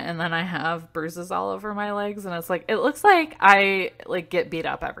heaven, and then I have bruises all over my legs, and it's like it looks like I like get beat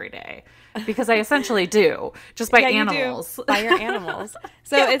up every day because I essentially do just by animals. By your animals.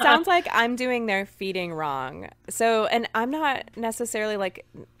 So it sounds like I'm doing their feeding wrong. So, and I'm not necessarily like,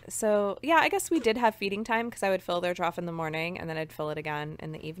 so yeah, I guess we did have feeding time because I would fill their trough in the morning and then I'd fill it again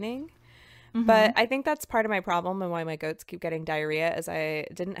in the evening. Mm-hmm. But I think that's part of my problem and why my goats keep getting diarrhea is I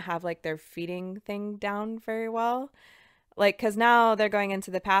didn't have like their feeding thing down very well. Like, because now they're going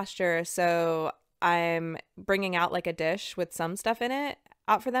into the pasture, so I'm bringing out like a dish with some stuff in it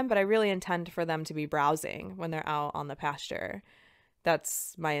out for them, but I really intend for them to be browsing when they're out on the pasture.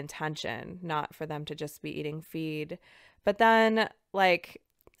 That's my intention, not for them to just be eating feed. But then, like,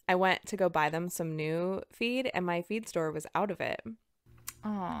 I went to go buy them some new feed, and my feed store was out of it.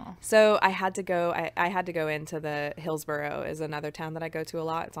 Oh. So I had to go. I had to go into the Hillsboro is another town that I go to a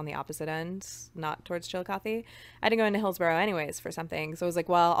lot. It's on the opposite end, not towards Chillicothe. I had to go into Hillsboro anyways for something. So I was like,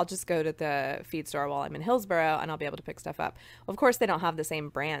 well, I'll just go to the feed store while I'm in Hillsboro, and I'll be able to pick stuff up. Well, of course, they don't have the same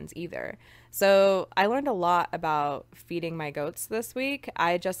brands either. So I learned a lot about feeding my goats this week.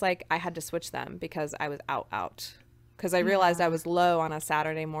 I had to switch them because I was out. Because I realized I was low on a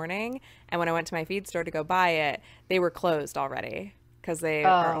Saturday morning, and when I went to my feed store to go buy it, they were closed already. Because they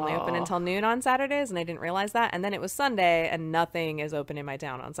are only open until noon on Saturdays, and I didn't realize that. And then it was Sunday, and nothing is open in my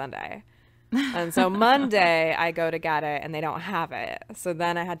town on Sunday. And so Monday, I go to get it, and they don't have it. So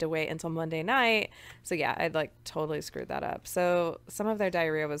then I had to wait until Monday night. So yeah, I'd like totally screwed that up. So some of their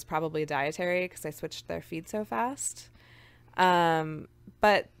diarrhea was probably dietary because I switched their feed so fast.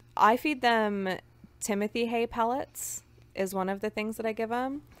 But I feed them Timothy hay pellets is one of the things that I give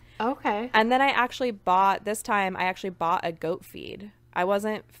them. Okay. And then I actually bought a goat feed. I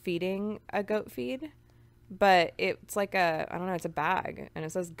wasn't feeding a goat feed, but it's like I don't know, it's a bag and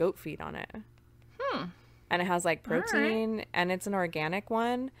it says goat feed on it. And it has like protein and it's an organic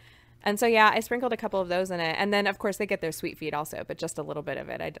one. And so, yeah, I sprinkled a couple of those in it. And then, of course, they get their sweet feed also, but just a little bit of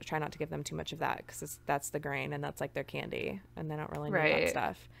it. I try not to give them too much of that because that's the grain and that's like their candy and they don't really need that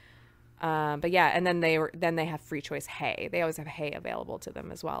stuff. But yeah, and then they have free choice hay. They always have hay available to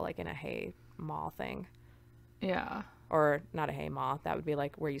them as well, like in a hay maw thing. Yeah. Or not a hay maw. That would be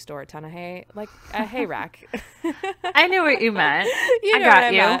like where you store a ton of hay, like a hay rack. I knew what you meant. You know I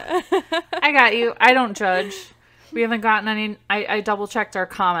got you. meant. I got you. I don't judge. We haven't gotten any. I double checked our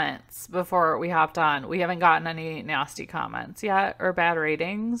comments before we hopped on. We haven't gotten any nasty comments yet or bad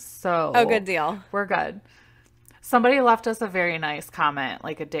ratings. So Oh, good deal. We're good. Somebody left us a very nice comment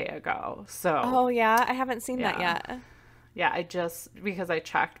like a day ago. So Oh yeah, I haven't seen that Yeah. yet. yeah, because I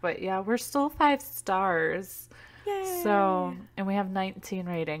checked, but yeah, we're still 5 stars. Yay. So, and we have 19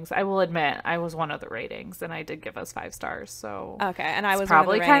 ratings. I will admit, I was one of the ratings, and I did give us 5 stars. So Okay, and I was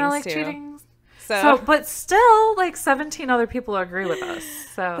probably kind of like too. cheating. So But still, like 17 other people agree with us.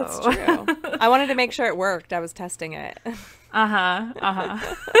 So that's true. I wanted to make sure it worked. I was testing it.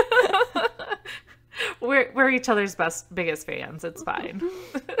 We're each other's biggest fans. It's fine.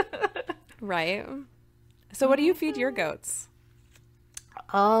 Right. So what do you feed your goats?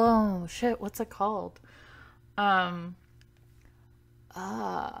 Oh shit! What's it called?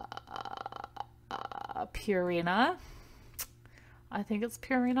 Purina. I think it's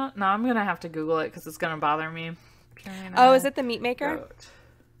Purina. No, I'm gonna have to Google it because it's gonna bother me. Purina. Oh, is it the meat maker? Goat.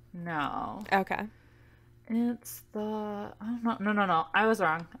 No, Okay. it's the. Oh, no. I was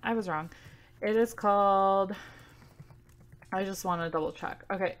wrong. It is called. I just want to double check.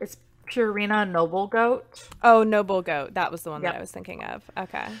 Okay, it's Purina Noble Goat. Oh, Noble Goat. That was the one Yep. that I was thinking of.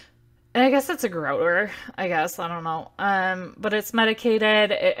 Okay. And I guess it's a grower. I don't know. But it's medicated.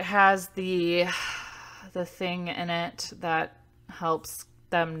 It has the thing in it that helps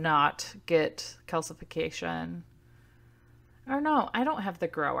them not get calcification. Or no, I don't have the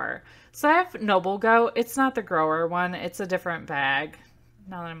grower. So I have Noble Goat. It's not the grower one. It's a different bag.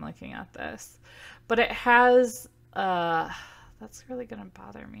 Now that I'm looking at this. But it has that's really gonna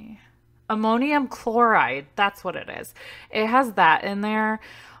bother me. Ammonium chloride. That's what it is. It has that in there.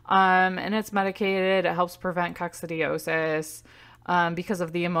 And it's medicated. It helps prevent coccidiosis. Because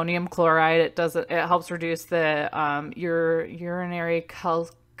of the ammonium chloride, it helps reduce the urinary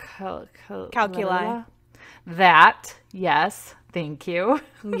Calculi. That, yes, thank you.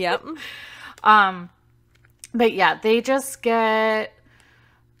 Yep. But yeah, they just get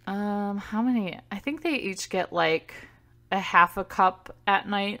how many? I think they each get like a half a cup at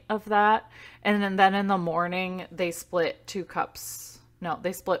night of that, and then in the morning they split 2 cups. No,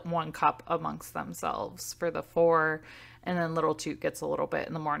 they split 1 cup amongst themselves for the 4, and then little Toot gets a little bit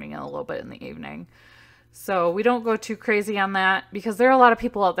in the morning and a little bit in the evening. So we don't go too crazy on that because there are a lot of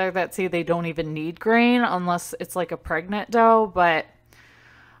people out there that say they don't even need grain unless it's like a pregnant doe. But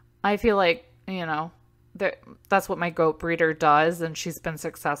I feel like, that's what my goat breeder does, and she's been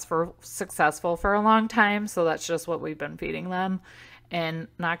successful for a long time. So that's just what we've been feeding them. And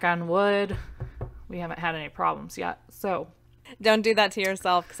knock on wood, we haven't had any problems yet. So Don't do that to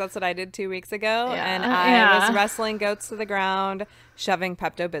yourself because that's what I did 2 weeks ago. And I was wrestling goats to the ground, shoving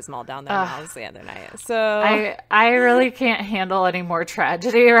Pepto-Bismol down their mouths the other night. So I really can't handle any more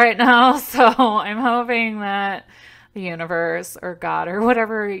tragedy right now. So I'm hoping that the universe or God or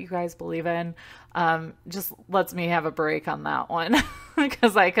whatever you guys believe in Just lets me have a break on that one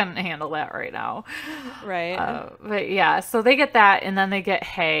because I couldn't handle that right now. Right. But yeah, so they get that and then they get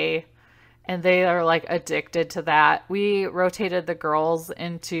hay and they are like addicted to that. We rotated the girls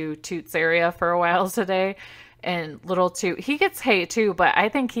into Toot's area for a while today and little Toot, he gets hay too, but I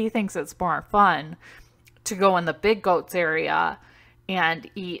think he thinks it's more fun to go in the big goats area and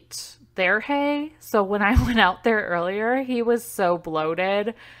eat their hay. So when I went out there earlier, he was so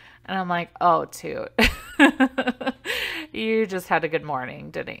bloated. And I'm like, oh, Toot, you just had a good morning,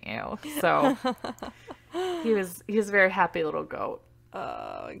 didn't you? So he was a very happy little goat.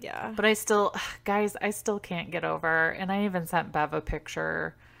 Oh, yeah. But guys, I still can't get over. And I even sent Bev a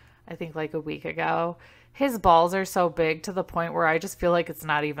picture, I think like a week ago. His balls are so big to the point where I just feel like it's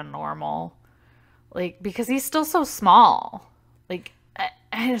not even normal. Like, because he's still so small. Like,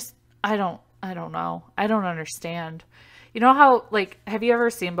 I don't know. I don't understand. You know how, like, have you ever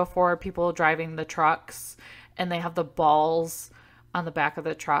seen before people driving the trucks and they have the balls on the back of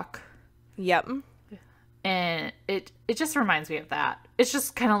the truck? Yep. And it just reminds me of that. It's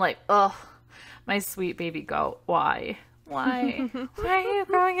just kind of like, ugh, my sweet baby goat. Why? Why are you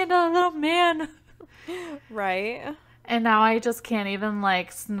growing into a little man? Right. And now I just can't even,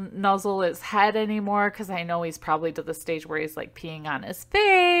 like, nuzzle his head anymore because I know he's probably to the stage where he's, like, peeing on his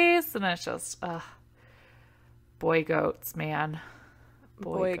face. And it's just, ugh. Boy goats, man.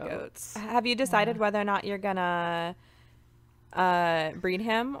 Boy goats. Have you decided whether or not you're gonna breed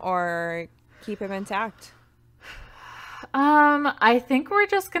him or keep him intact? I think we're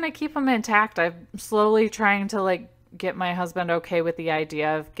just gonna keep him intact. I'm slowly trying to like get my husband okay with the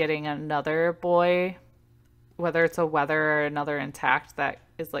idea of getting another boy, whether it's a wether or another intact that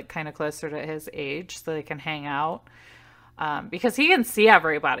is like kind of closer to his age so they can hang out. Because he can see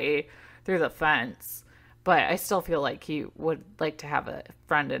everybody through the fence. But I still feel like he would like to have a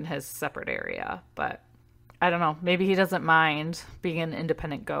friend in his separate area. But I don't know. Maybe he doesn't mind being an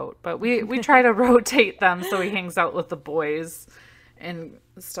independent goat. But we try to rotate them so he hangs out with the boys and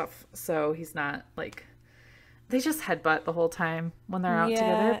stuff. So he's not like... They just headbutt the whole time when they're out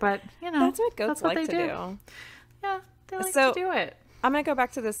together. But, you know, that's what goats like to do. Yeah, they like to do it. I'm going to go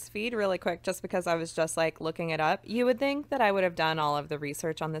back to this feed really quick just because I was just like looking it up. You would think that I would have done all of the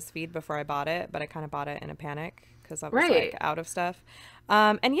research on this feed before I bought it, but I kind of bought it in a panic because I was like out of stuff.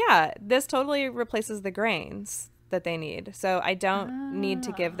 And yeah, this totally replaces the grains that they need. So I don't need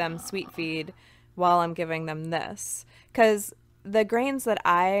to give them sweet feed while I'm giving them this. Because the grains that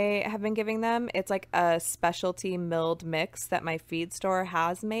I have been giving them, it's like a specialty milled mix that my feed store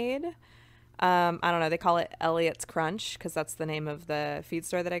has made. I don't know. They call it Elliot's Crunch because that's the name of the feed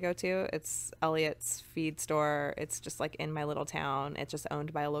store that I go to. It's Elliot's Feed Store. It's just like in my little town. It's just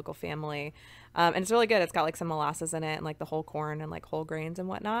owned by a local family. And it's really good. It's got like some molasses in it and like the whole corn and like whole grains and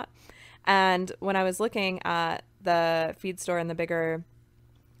whatnot. And when I was looking at the feed store in the bigger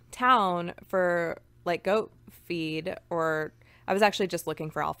town for like goat feed, or I was actually just looking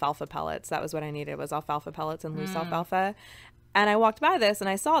for alfalfa pellets. That was what I needed, was alfalfa pellets and loose alfalfa. And I walked by this and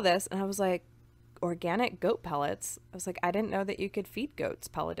I saw this and I was like, organic goat pellets. I was like, I didn't know that you could feed goats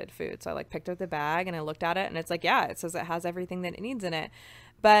pelleted food. So I like picked up the bag and I looked at it and it's like, yeah, it says it has everything that it needs in it.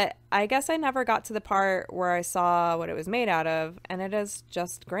 But I guess I never got to the part where I saw what it was made out of, and it is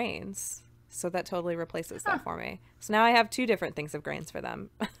just grains. So that totally replaces that for me. So now I have two different things of grains for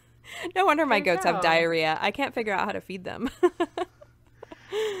them. No wonder my goats have diarrhea. I can't figure out how to feed them.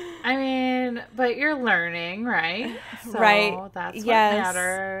 I mean, but you're learning, right? So right. That's what yes,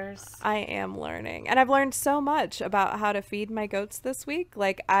 matters. I am learning. And I've learned so much about how to feed my goats this week.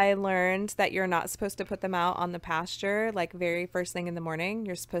 Like, I learned that you're not supposed to put them out on the pasture, like, very first thing in the morning.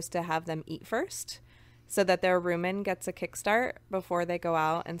 You're supposed to have them eat first so that their rumen gets a kickstart before they go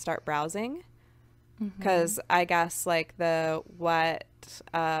out and start browsing. Because I guess, like, the wet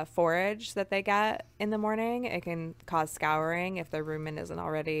forage that they get in the morning, it can cause scouring if their rumen isn't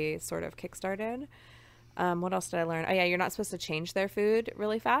already sort of kickstarted. What else did I learn? Oh, yeah, you're not supposed to change their food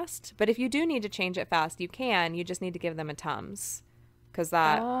really fast. But if you do need to change it fast, you can. You just need to give them a Tums because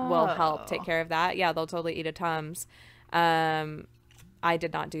that will help take care of that. Yeah, they'll totally eat a Tums. I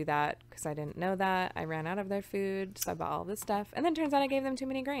did not do that because I didn't know that. I ran out of their food, so I bought all this stuff. And then turns out I gave them too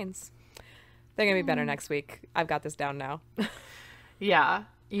many grains. They're going to be better next week. I've got this down now. Yeah.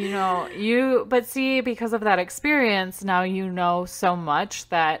 You know, but see, because of that experience, now you know so much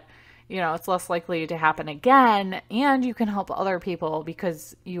that, you know, it's less likely to happen again, and you can help other people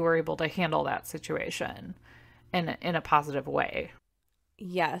because you were able to handle that situation in a positive way.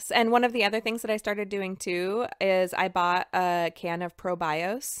 Yes. And one of the other things that I started doing too is I bought a can of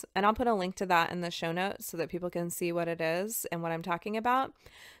ProBios, and I'll put a link to that in the show notes so that people can see what it is and what I'm talking about.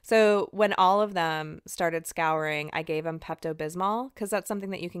 So when all of them started scouring, I gave them Pepto-Bismol because that's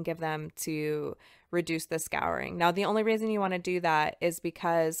something that you can give them to reduce the scouring. Now, the only reason you want to do that is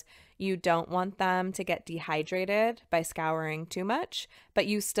because you don't want them to get dehydrated by scouring too much, but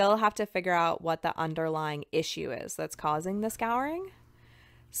you still have to figure out what the underlying issue is that's causing the scouring.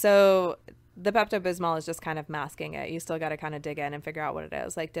 So the Pepto-Bismol is just kind of masking it. You still got to kind of dig in and figure out what it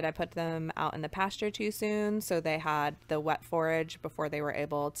is. Like, did I put them out in the pasture too soon? So they had the wet forage before they were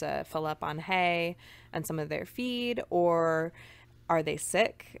able to fill up on hay and some of their feed? Or are they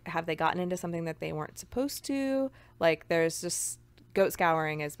sick? Have they gotten into something that they weren't supposed to? Like, there's just goat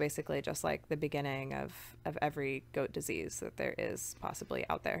scouring is basically just like the beginning of every goat disease that there is possibly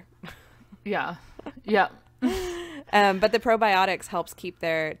out there. Yeah. Yeah. But the probiotics helps keep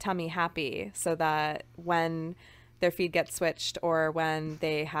their tummy happy so that when their feed gets switched or when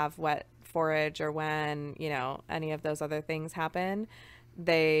they have wet forage or when, you know, any of those other things happen,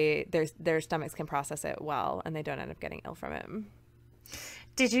 their stomachs can process it well and they don't end up getting ill from it.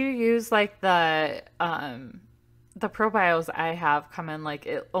 Did you use like the probios I have come in like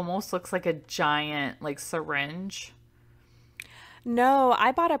it almost looks like a giant like syringe? No,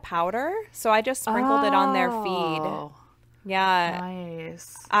 I bought a powder, so I just sprinkled it on their feed. Yeah.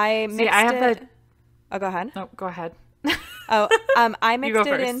 Nice. I mixed I have it. the. Oh, go ahead. No, go ahead. Oh, I You go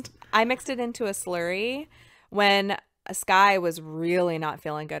mixed it in. first. I mixed it into a slurry when Sky was really not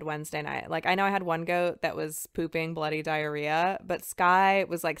feeling good Wednesday night. Like, I know I had one goat that was pooping bloody diarrhea, but Sky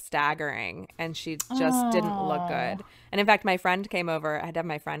was like staggering and she just didn't look good. And in fact, my friend came over. I had to have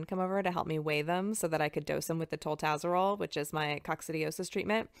my friend come over to help me weigh them so that I could dose them with the toltazerol, which is my coccidiosis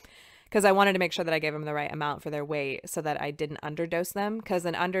treatment. Because I wanted to make sure that I gave them the right amount for their weight so that I didn't underdose them, because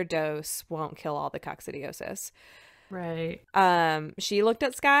an underdose won't kill all the coccidiosis. Right. She looked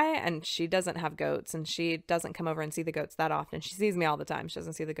at Sky and she doesn't have goats and she doesn't come over and see the goats that often. She sees me all the time. She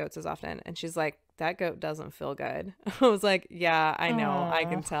doesn't see the goats as often. And she's like, that goat doesn't feel good. I was like, yeah, I know. I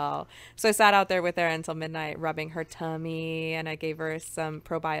can tell. So I sat out there with her until midnight, rubbing her tummy, and I gave her some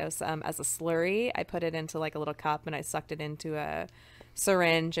ProBios as a slurry. I put it into like a little cup and I sucked it into a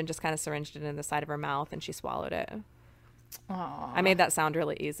syringe and just kind of syringed it in the side of her mouth and she swallowed it. Aww. I made that sound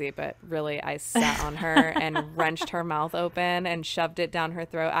really easy, but really I sat on her and wrenched her mouth open and shoved it down her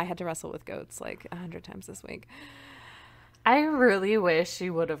throat. I had to wrestle with goats like 100 times this week. I really wish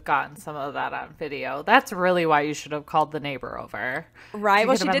you would have gotten some of that on video. That's really why you should have called the neighbor over. Right.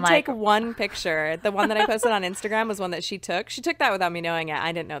 Well, she did like, take one picture. The one that I posted on Instagram was one that she took. She took that without me knowing it.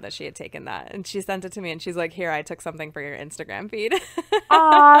 I didn't know that she had taken that. And she sent it to me and she's like, here, I took something for your Instagram feed.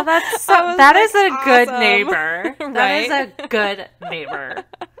 Aw, that's so, that like, is a awesome. good neighbor. Right? That is a good neighbor.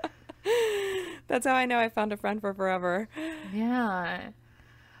 That's how I know I found a friend for forever. Yeah.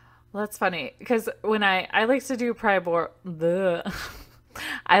 Well, that's funny because when I like to do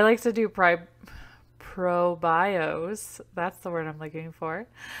I like to do probios. That's the word I'm looking for.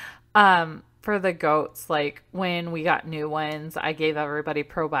 For the goats, like when we got new ones, I gave everybody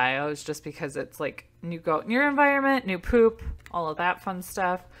probios just because it's like new goat in your environment, new poop, all of that fun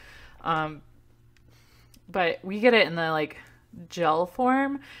stuff. But we get it in the like gel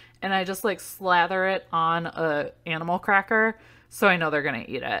form, and I just like slather it on a animal cracker so I know they're gonna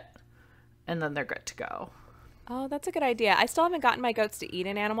eat it. And then they're good to go. Oh, that's a good idea. I still haven't gotten my goats to eat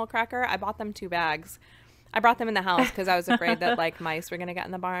an animal cracker. I bought them 2 bags. I brought them in the house because I was afraid that like mice were going to get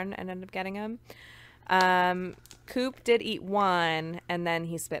in the barn and end up getting them. Coop did eat one and then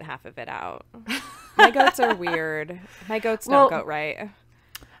he spit half of it out. My goats are weird. My goats don't goat right.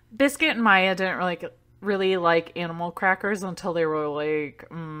 Biscuit and Maya didn't really like animal crackers until they were like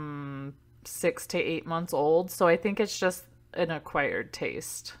 6 to 8 months old. So I think it's just an acquired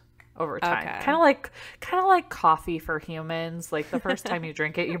taste over time. Okay. Kind of like coffee for humans. Like the first time you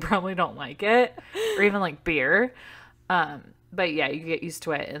drink it, you probably don't like it, or even like beer. But yeah, you get used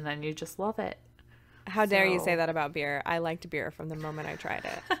to it and then you just love it. How dare you say that about beer? I liked beer from the moment I tried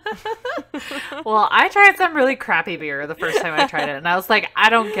it. Well, I tried some really crappy beer the first time I tried it and I was like, I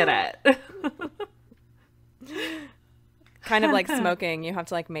don't get it. Kind of like smoking. You have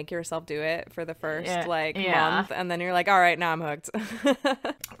to like make yourself do it for the first month and then you're like, all right, now I'm hooked.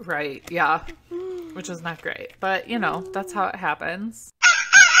 Right. Yeah. Which is not great. But, you know, that's how it happens.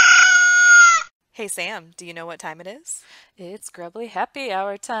 Hey, Sam, do you know what time it is? It's Grubbly Happy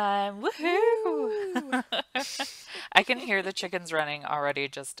Hour time. Woohoo! I can hear the chickens running already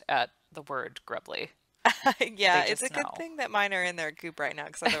just at the word Grubbly. Yeah, They it's a just good know. thing that mine are in their coop right now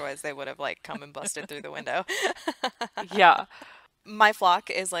because otherwise they would have like come and busted through the window. Yeah. My flock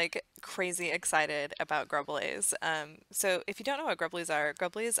is like crazy excited about grubblies. So if you don't know what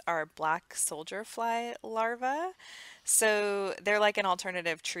grubblies are black soldier fly larvae. So they're like an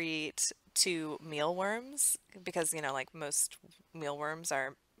alternative treat to mealworms because, like most mealworms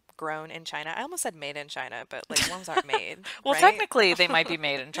are grown in China. I almost said made in China, but like worms aren't made, Well, right? technically, they might be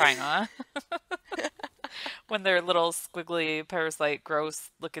made in China when they're little squiggly parasite,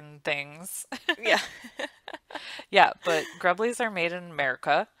 gross looking things. Yeah. Yeah, but grubblies are made in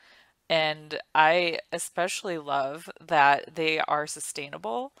America. And I especially love that they are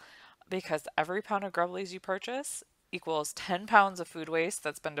sustainable because every pound of grubblies you purchase equals 10 pounds of food waste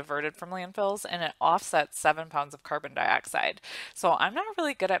that's been diverted from landfills and it offsets 7 pounds of carbon dioxide. So I'm not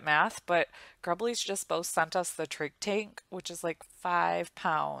really good at math, but Grubblies just both sent us the trig tank, which is like 5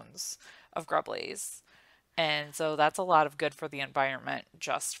 pounds of grubblies. And so that's a lot of good for the environment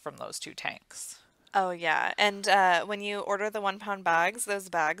just from those two tanks. Oh yeah, and when you order the 1 pound bags, those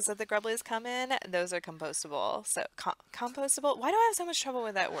bags that the grubblies come in, those are compostable. So compostable. Why do I have so much trouble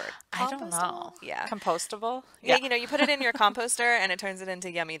with that word? I don't know. Compostable? Yeah. Compostable? Yeah, Yeah. you put it in your composter and it turns it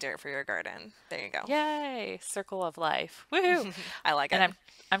into yummy dirt for your garden. There you go. Yay, circle of life. Woohoo. I like And it.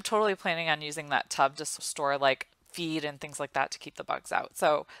 I'm totally planning on using that tub to store like feed and things like that to keep the bugs out.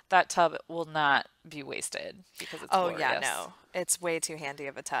 So that tub will not be wasted because it's Oh yeah, glorious. no. It's way too handy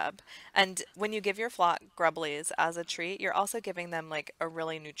of a tub. And when you give your flock grubblies as a treat, you're also giving them like a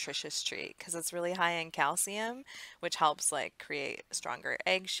really nutritious treat because it's really high in calcium, which helps like create stronger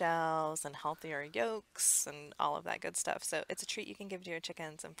eggshells and healthier yolks and all of that good stuff. So it's a treat you can give to your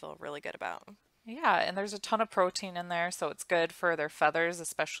chickens and feel really good about. Yeah, and there's a ton of protein in there, so it's good for their feathers,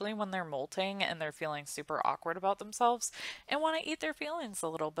 especially when they're molting and they're feeling super awkward about themselves and want to eat their feelings a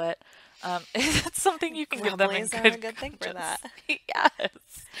little bit. It's something you can give them in Grubblies are a good good thing for conscience. that. Yes.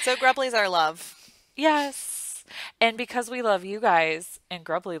 So grubblies are love. Yes. And because we love you guys and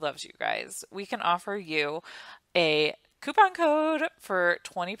Grubbly loves you guys, we can offer you a coupon code for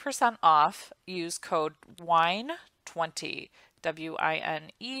 20% off. Use code WINE20, WINE 20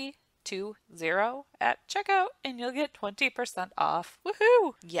 at checkout, and you'll get 20% off.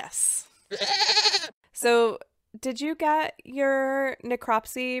 Woohoo! Yes. So, did you get your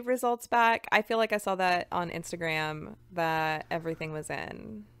necropsy results back? I feel like I saw that on Instagram that everything was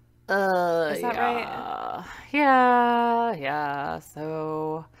in. Is that right? Yeah.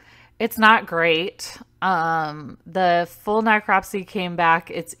 So it's not great. The full necropsy came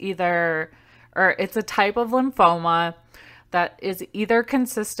back. It's it's a type of lymphoma that is either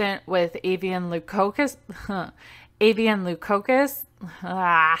consistent with avian leukosis,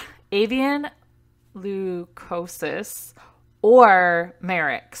 or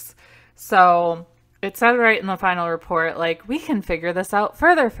Merrick's. So it said right in the final report, like, we can figure this out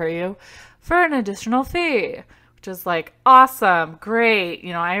further for you for an additional fee, which is like, awesome, great.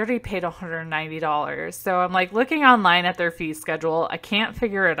 I already paid $190. So I'm like looking online at their fee schedule. I can't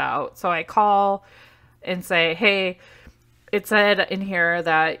figure it out. So I call and say, hey, it said in here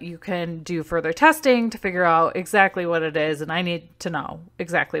that you can do further testing to figure out exactly what it is, and I need to know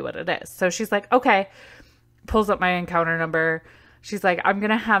exactly what it is. So she's like, okay, pulls up my encounter number. She's like, I'm going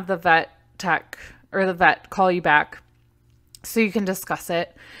to have the vet tech or the vet call you back so you can discuss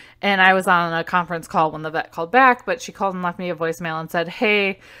it. And I was on a conference call when the vet called back, but she called and left me a voicemail and said,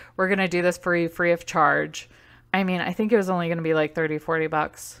 hey, we're going to do this for you free of charge. I mean, I think it was only going to be like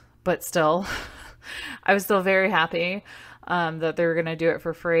 $30-40, but still, I was still very happy that they were going to do it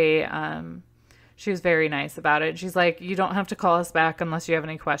for free. She was very nice about it. She's like, you don't have to call us back unless you have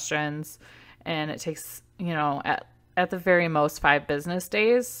any questions. And it takes, at the very most 5 business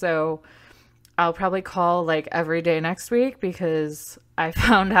days. So I'll probably call like every day next week because I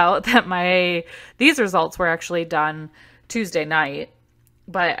found out that these results were actually done Tuesday night.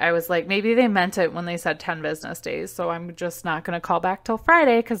 But I was like, maybe they meant it when they said 10 business days. So I'm just not going to call back till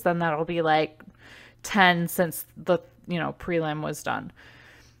Friday because then that'll be like 10 since the prelim was done.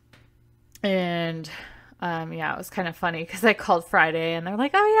 And it was kind of funny because I called Friday and they're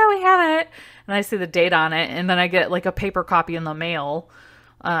like, oh yeah, we have it. And I see the date on it, and then I get like a paper copy in the mail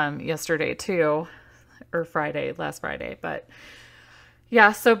yesterday too, or last Friday. But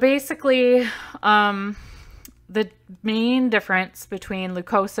yeah, so basically the main difference between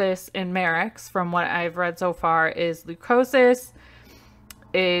leukosis and Merrick's, from what I've read so far, is leukosis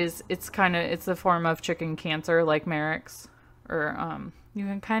it's a form of chicken cancer like Merrick's, or you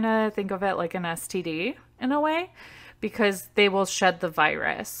can kind of think of it like an STD in a way, because they will shed the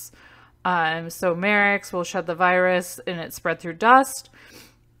virus. So Merrick's will shed the virus and it's spread through dust.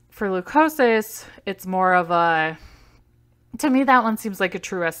 For leukosis, it's more of to me, that one seems like a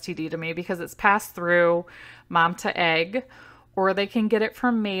true STD to me because it's passed through mom to egg, or they can get it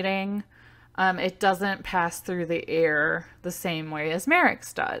from mating. It doesn't pass through the air the same way as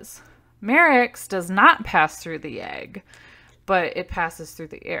Merrick's does. Merrick's does not pass through the egg, but it passes through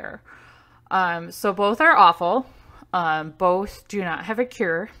the air. So both are awful. Both do not have a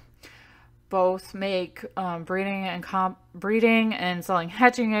cure. Both make breeding and selling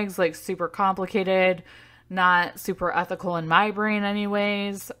hatching eggs like super complicated, not super ethical in my brain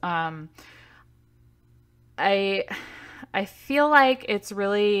anyways. I feel like it's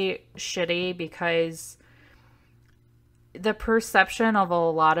really shitty because the perception of a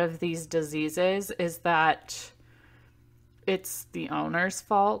lot of these diseases is that it's the owner's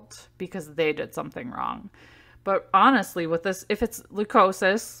fault because they did something wrong. But honestly, with this, if it's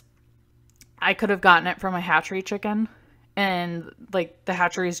leukosis, I could have gotten it from a hatchery chicken, and like the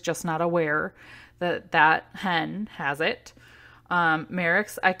hatchery is just not aware that that hen has it.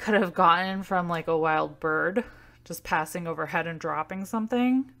 Merrick's, I could have gotten from like a wild bird just passing overhead and dropping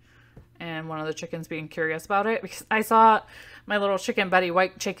something, and one of the chickens being curious about it, because I saw my little chicken Betty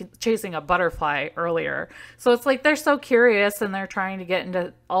White chasing a butterfly earlier. So it's like they're so curious and they're trying to get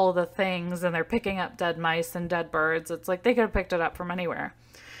into all the things, and they're picking up dead mice and dead birds. It's like they could have picked it up from anywhere.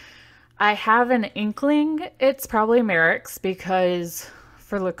 I have an inkling it's probably Merrick's, because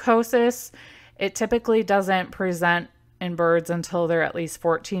for leukosis, it typically doesn't present in birds until they're at least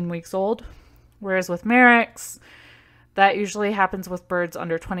 14 weeks old. Whereas with Merrick's, that usually happens with birds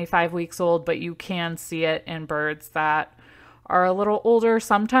under 25 weeks old, but you can see it in birds that are a little older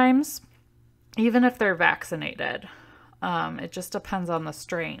sometimes, even if they're vaccinated. It just depends on the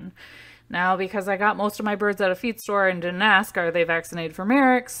strain. Now, because I got most of my birds at a feed store and didn't ask, are they vaccinated for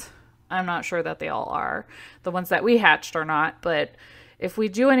Merrick's? I'm not sure that they all are. The ones that we hatched are not, but if we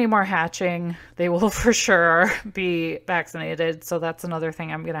do any more hatching, they will for sure be vaccinated. So that's another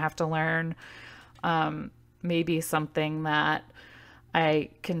thing I'm going to have to learn. Maybe something that I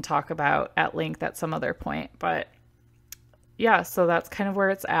can talk about at length at some other point. But yeah, so that's kind of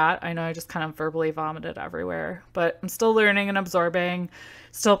where it's at. I know I just kind of verbally vomited everywhere, but I'm still learning and absorbing,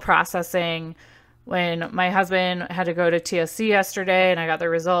 still processing. When my husband had to go to TSC yesterday and I got the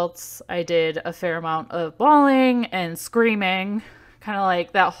results, I did a fair amount of bawling and screaming, kind of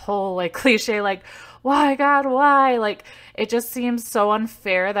like that whole like cliche, like, why God, why? Like, it just seems so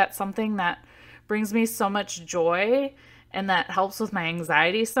unfair that something that brings me so much joy and that helps with my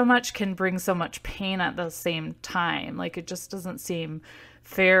anxiety so much can bring so much pain at the same time. Like, it just doesn't seem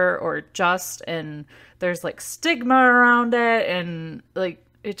fair or just, and there's like stigma around it, and like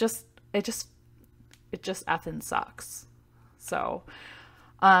it just effing sucks. So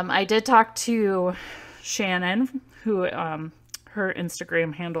I did talk to Shannon, who her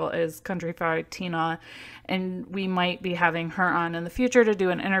Instagram handle is Country Fried Tina, and we might be having her on in the future to do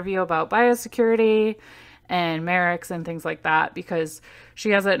an interview about biosecurity and Merrick's and things like that, because she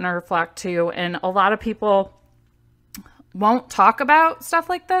has it in her flock too. And a lot of people won't talk about stuff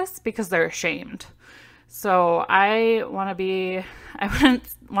like this because they're ashamed. So I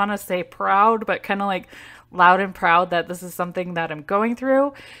wouldn't want to say proud, but kind of like loud and proud that this is something that I'm going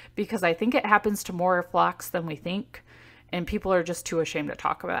through, because I think it happens to more flocks than we think. And people are just too ashamed to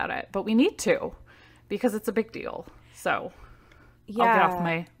talk about it. But we need to, because it's a big deal. So yeah. I'll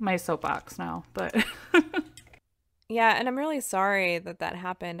get off my soapbox now. But yeah, and I'm really sorry that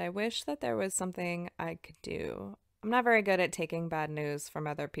happened. I wish that there was something I could do. I'm not very good at taking bad news from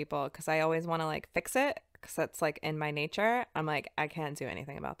other people because I always want to like fix it, because that's like in my nature. I'm like, I can't do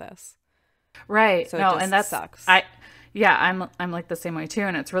anything about this. Right. So no, and that sucks. I'm like the same way too,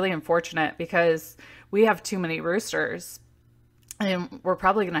 and it's really unfortunate because we have too many roosters, and we're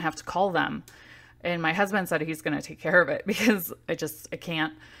probably going to have to call them. And my husband said he's going to take care of it because I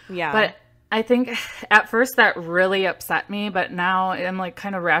can't. Yeah. But I think at first that really upset me, but now I'm like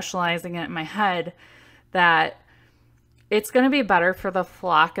kind of rationalizing it in my head that it's going to be better for the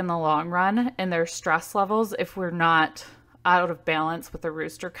flock in the long run and their stress levels if we're not out of balance with the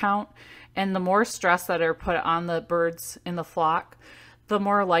rooster count. And the more stress that are put on the birds in the flock, the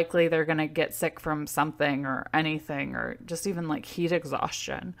more likely they're going to get sick from something or anything, or just even like heat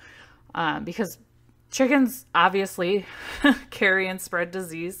exhaustion. Because chickens obviously carry and spread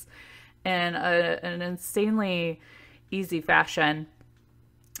disease in an insanely easy fashion.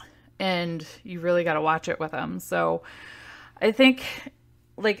 And you really got to watch it with them. So I think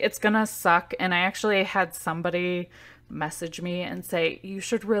like it's going to suck. And I actually had somebody message me and say, you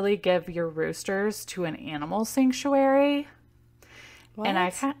should really give your roosters to an animal sanctuary. What?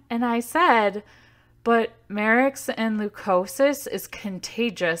 And I said, but Merrick's and leukosis is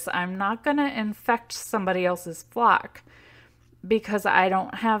contagious. I'm not going to infect somebody else's flock because I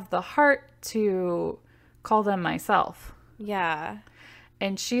don't have the heart to call them myself. Yeah.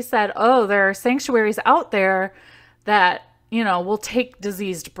 And she said, oh, there are sanctuaries out there that, will take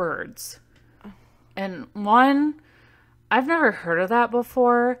diseased birds. And one, I've never heard of that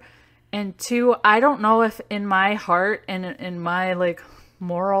before. And two, I don't know if in my heart and in my like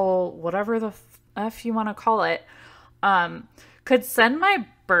moral, whatever the F you want to call it, could send my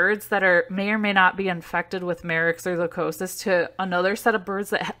birds that may or may not be infected with Marek's or leukosis to another set of birds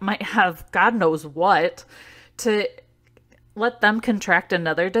that might have God knows what, to let them contract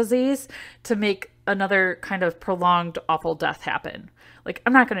another disease to make another kind of prolonged awful death happen. Like,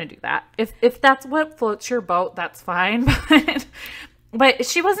 I'm not going to do that. If that's what floats your boat, that's fine. But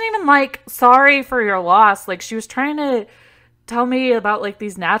she wasn't even like, sorry for your loss. Like, she was trying to tell me about like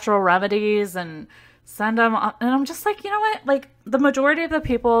these natural remedies and send them. And I'm just like, you know what? Like, the majority of the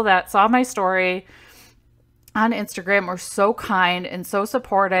people that saw my story on Instagram were so kind and so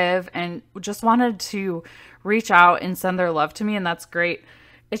supportive and just wanted to reach out and send their love to me. And that's great.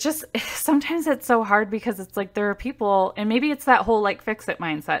 It's just, sometimes it's so hard because it's like there are people, and maybe it's that whole like fix it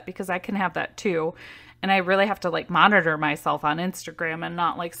mindset, because I can have that too. And I really have to like monitor myself on Instagram and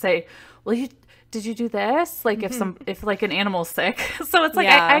not like say, well, did you do this? Like if like an animal's sick. So it's like,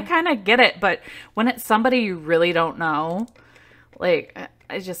 Yeah. I kind of get it. But when it's somebody you really don't know, like,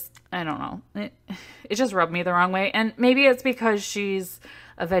 I don't know. It just rubbed me the wrong way. And maybe it's because she's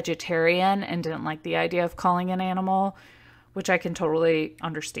a vegetarian and didn't like the idea of calling an animal, which I can totally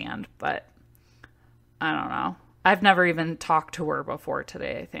understand. But I don't know. I've never even talked to her before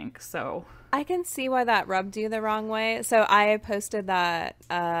today, I think. So I can see why that rubbed you the wrong way. So I posted that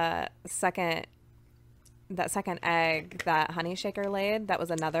second egg that Honey Shaker laid. That was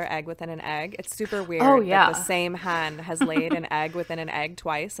another egg within an egg. It's super weird that the same hen has laid an egg within an egg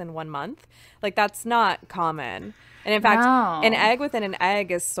twice in 1 month. Like, that's not common. And in fact, an egg within an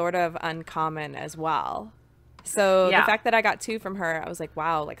egg is sort of uncommon as well. So the fact that I got 2 from her, I was like,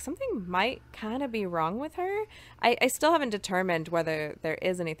 wow, like something might kind of be wrong with her. I still haven't determined whether there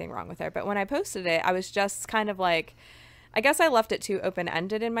is anything wrong with her. But when I posted it, I was just kind of like, I guess I left it too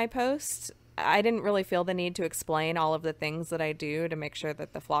open-ended in my post. I didn't really feel the need to explain all of the things that I do to make sure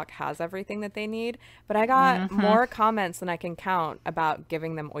that the flock has everything that they need. But I got more comments than I can count about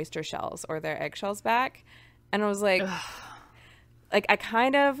giving them oyster shells or their eggshells back. And I was like, like I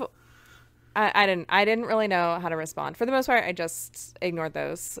kind of... I didn't really know how to respond. For the most part, I just ignored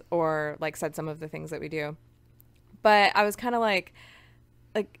those or like said some of the things that we do. But I was kind of like,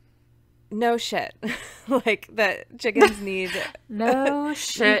 no shit. Like, the chickens need no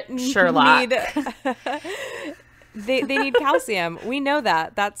shit, Sherlock. They need calcium. We know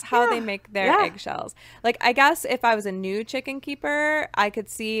that. That's how they make their eggshells. Like, I guess if I was a new chicken keeper, I could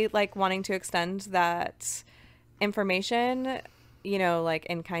see like wanting to extend that information, like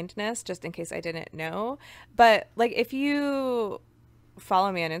in kindness, just in case I didn't know. But like, if you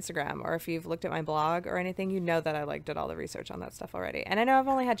follow me on Instagram or if you've looked at my blog or anything, you know that I like did all the research on that stuff already. And I know I've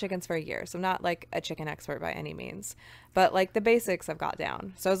only had chickens for a year, so I'm not like a chicken expert by any means, but like the basics I've got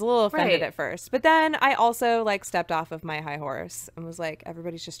down. So I was a little offended at first, but then I also like stepped off of my high horse and was like,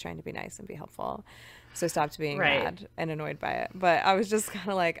 everybody's just trying to be nice and be helpful. So I stopped being mad and annoyed by it. But I was just kind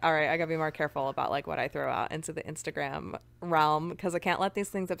of like, all right, I gotta be more careful about like what I throw out into the Instagram realm, because I can't let these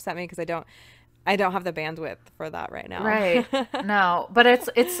things upset me, because I don't have the bandwidth for that right now. Right. No, but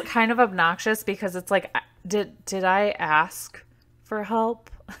it's kind of obnoxious because it's like, did I ask for help?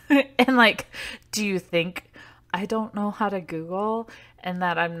 And like, do you think I don't know how to Google and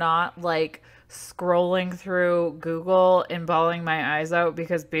that I'm not like scrolling through Google and bawling my eyes out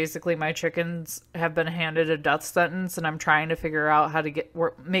because basically my chickens have been handed a death sentence and I'm trying to figure out how to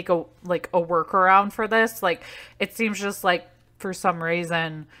make a workaround for this? Like, it seems just like, for some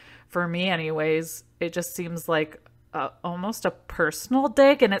reason, for me anyways, it just seems like almost a personal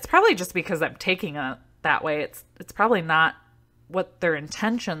dig, and it's probably just because I'm taking it that way. It's probably not what their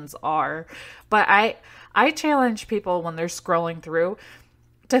intentions are, but I challenge people when they're scrolling through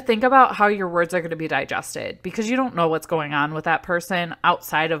to think about how your words are going to be digested, because you don't know what's going on with that person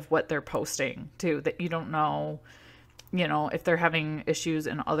outside of what they're posting too. That you don't know, if they're having issues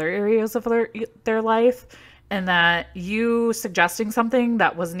in other areas of their life, and that you suggesting something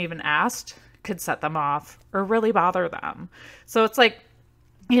that wasn't even asked could set them off or really bother them. So it's like,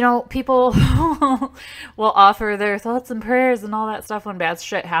 people will offer their thoughts and prayers and all that stuff when bad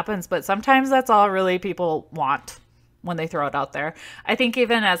shit happens, but sometimes that's all really people want when they throw it out there. I think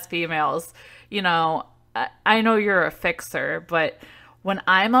even as females, I know you're a fixer, but when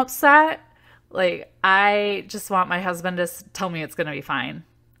I'm upset, like, I just want my husband to tell me it's going to be fine.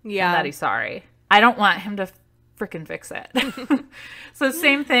 Yeah. And that he's sorry. I don't want him to freaking fix it. So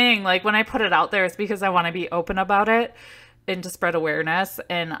same thing, like when I put it out there, it's because I want to be open about it. and to spread awareness.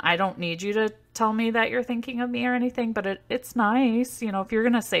 And I don't need you to tell me that you're thinking of me or anything, but it's nice. You know, if you're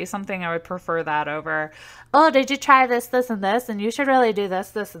going to say something, I would prefer that over, oh, did you try this, this, and this? And you should really do this,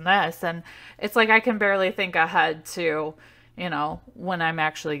 this, and this. And it's like I can barely think ahead to, you know, when I'm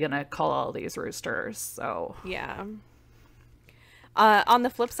actually going to call all these roosters. So, Yeah. On the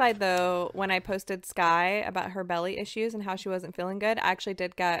flip side, though, when I posted Sky about her belly issues and how she wasn't feeling good, I actually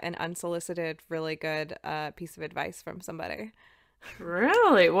did get an unsolicited, really good piece of advice from somebody.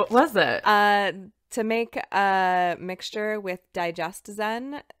 Really? What was it? To make a mixture with Digest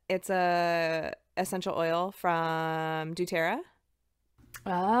Zen. It's a essential oil from doTERRA.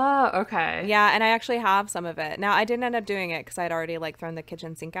 Oh, okay. Yeah, and I actually have some of it. Now, I didn't end up doing it because I'd already like thrown the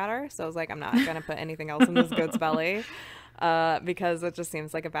kitchen sink at her. So I was like, I'm not going to put anything else in this goat's belly because it just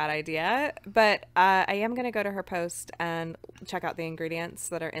seems like a bad idea. But I am going to go to her post and check out the ingredients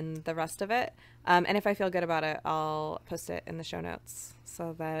that are in the rest of it. And if I feel good about it, I'll post it in the show notes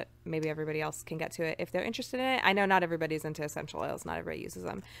so that maybe everybody else can get to it if they're interested in it. I know not everybody's into essential oils. Not everybody uses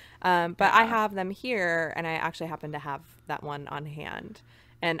them. But I have them here, and I actually happen to have that one on hand.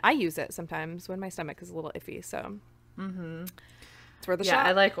 And I use it sometimes when my stomach is a little iffy. So it's worth a shot.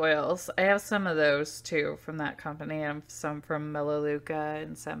 I like oils. I have some of those too from that company. I have some from Melaleuca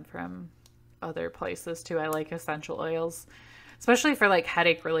and some from other places too. I like essential oils, especially for like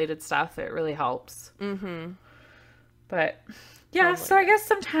headache related stuff. It really helps. But yeah, so I guess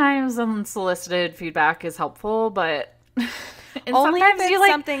sometimes unsolicited feedback is helpful, but and only if sometimes it's you like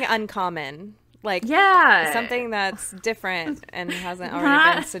something uncommon. Like something that's different and hasn't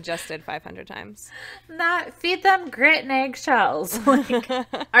already been suggested 500 times. Not feed them grit and eggshells. Like,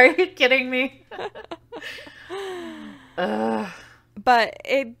 are you kidding me? But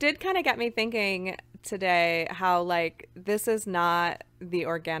it did kind of get me thinking today how like this is not the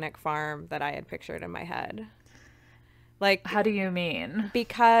organic farm that I had pictured in my head. Like, how do you mean?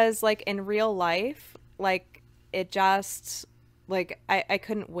 Because like in real life, like it just like I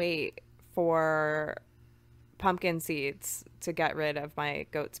couldn't wait for pumpkin seeds to get rid of my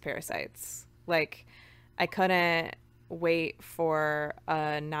goat's parasites. Like I couldn't wait for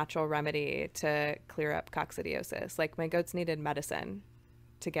a natural remedy to clear up coccidiosis. Like my goats needed medicine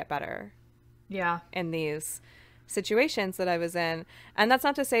to get better. Yeah. In these situations that I was in. And that's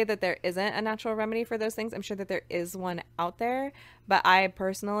not to say that there isn't a natural remedy for those things. I'm sure that there is one out there, but I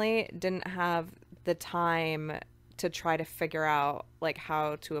personally didn't have the time to try to figure out like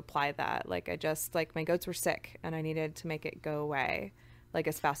how to apply that. Like I just like my goats were sick and I needed to make it go away like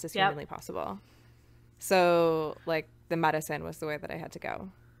as fast as humanly possible. So like the medicine was the way that I had to go.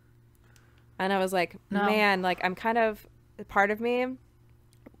 And I was like, man, like I'm kind of, part of me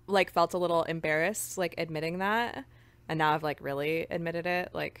like felt a little embarrassed like admitting that. And now I've like really admitted it,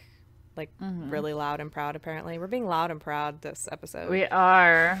 like really loud and proud. Apparently we're being loud and proud this episode. We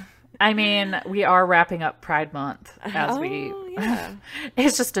are. I mean, we are wrapping up Pride Month as yeah.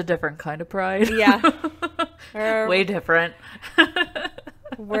 It's just a different kind of pride. Yeah. Way different.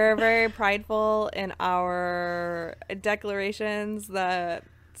 We're very prideful in our declarations that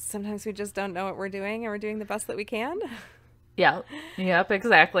sometimes we just don't know what we're doing and we're doing the best that we can. Yeah. Yep,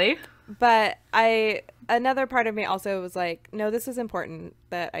 exactly. But another part of me also was like, no, this is important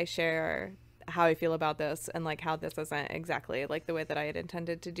that I share how I feel about this and like how this isn't exactly like the way that I had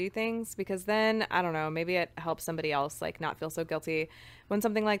intended to do things, because then I don't know, maybe it helps somebody else like not feel so guilty when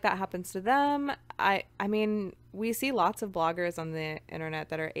something like that happens to them. I mean, we see lots of bloggers on the internet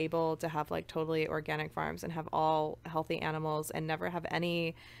that are able to have like totally organic farms and have all healthy animals and never have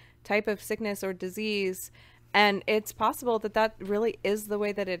any type of sickness or disease. And it's possible that that really is the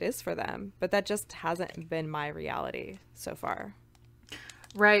way that it is for them, but that just hasn't been my reality so far.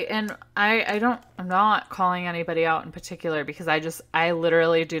 Right. And I'm not calling anybody out in particular because I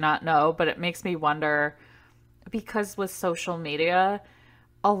literally do not know, but it makes me wonder because with social media,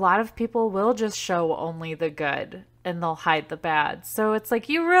 a lot of people will just show only the good and they'll hide the bad. So it's like,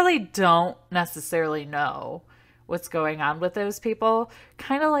 you really don't necessarily know what's going on with those people.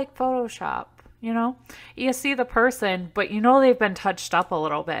 Kind of like Photoshop, you know, you see the person, but you know, they've been touched up a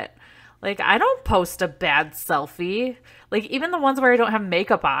little bit. Like, I don't post a bad selfie. Like, even the ones where I don't have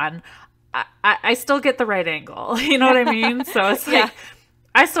makeup on, I still get the right angle. You know what I mean? So it's like,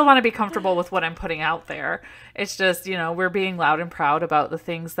 I still want to be comfortable with what I'm putting out there. It's just, you know, we're being loud and proud about the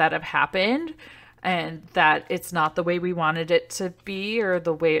things that have happened and that it's not the way we wanted it to be or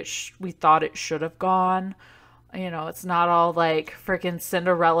the way we thought it should have gone. You know, it's not all like freaking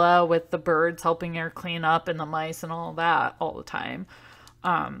Cinderella with the birds helping her clean up and the mice and all that all the time.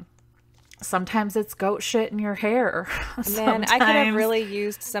 Sometimes it's goat shit in your hair. Man, I could have really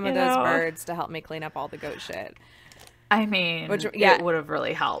used some of those birds to help me clean up all the goat shit. I mean, Which, yeah, it would have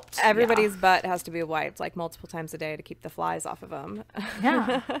really helped. everybody's butt has to be wiped like multiple times a day to keep the flies off of them.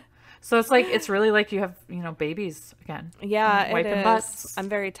 Yeah. So it's like, it's really like you have, babies again. Yeah, it Wiping is. butts. I'm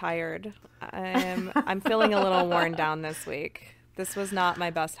very tired. I'm feeling a little worn down this week. This was not my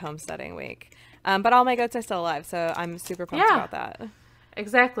best homesteading week. But all my goats are still alive, so I'm super pumped about that.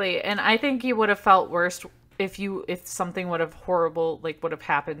 Exactly. And I think you would have felt worse if something would have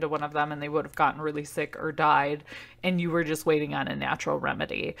happened to one of them and they would have gotten really sick or died and you were just waiting on a natural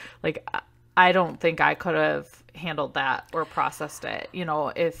remedy. Like, I don't think I could have handled that or processed it,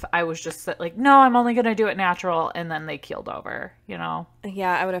 if I was just like, no, I'm only going to do it natural, and then they keeled over, Yeah,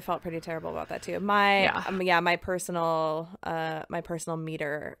 I would have felt pretty terrible about that too. My personal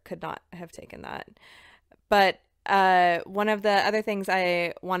meter could not have taken that. But one of the other things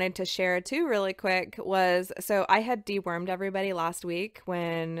I wanted to share too really quick was, so I had dewormed everybody last week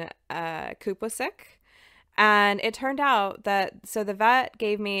when Coop was sick, and it turned out that, so the vet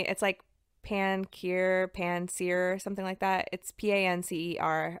gave me, it's like Panseer, something like that. It's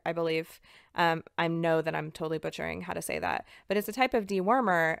Pancer, I believe. I know that I'm totally butchering how to say that, but it's a type of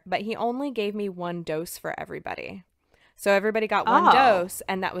dewormer, but he only gave me one dose for everybody. So everybody got one dose,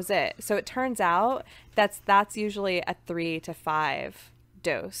 and that was it. So it turns out that's usually a 3 to 5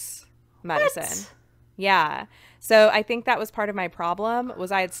 dose medicine. What? Yeah. So I think that was part of my problem,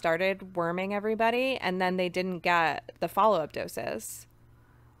 was I had started worming everybody, and then they didn't get the follow-up doses.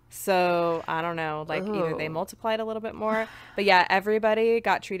 So I don't know, like either they multiplied a little bit more, but yeah, everybody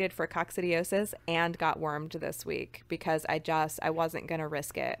got treated for coccidiosis and got wormed this week because I wasn't going to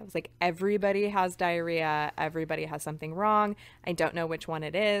risk it. I was like, everybody has diarrhea. Everybody has something wrong. I don't know which one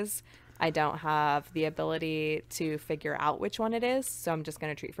it is. I don't have the ability to figure out which one it is. So I'm just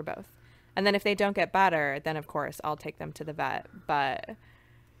going to treat for both. And then if they don't get better, then of course I'll take them to the vet. But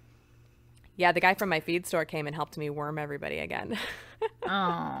yeah, the guy from my feed store came and helped me worm everybody again.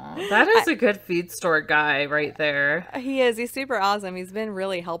 Oh, that is a good feed store guy right there. He is. He's super awesome. He's been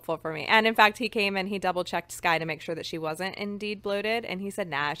really helpful for me. And in fact, he came and he double checked Sky to make sure that she wasn't indeed bloated. And he said,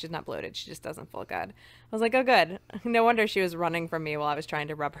 nah, she's not bloated. She just doesn't feel good. I was like, oh, good. No wonder she was running from me while I was trying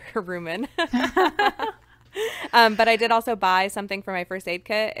to rub her rumen. But I did also buy something for my first aid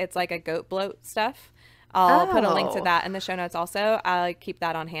kit. It's like a goat bloat stuff. I'll put a link to that in the show notes also. I'll keep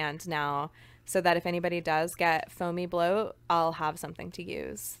that on hand now, so that if anybody does get foamy bloat, I'll have something to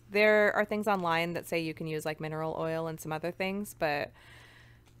use. There are things online that say you can use like mineral oil and some other things, but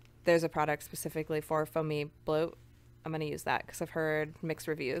there's a product specifically for foamy bloat. I'm going to use that because I've heard mixed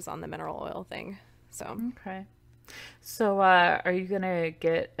reviews on the mineral oil thing. So okay. So are you going to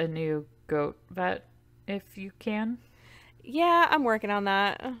get a new goat vet if you can? Yeah, I'm working on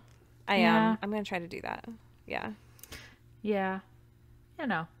that. I am. I'm going to try to do that. Yeah. Yeah.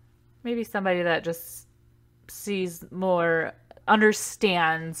 Maybe somebody that just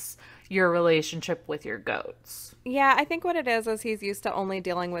understands your relationship with your goats. Yeah, I think what it is he's used to only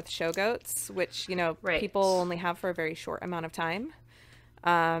dealing with show goats, which, right. People only have for a very short amount of time,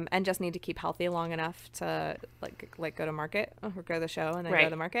 and just need to keep healthy long enough to like go to market or go to the show and then go to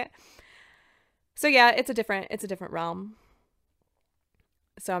the market. So yeah, it's a different realm.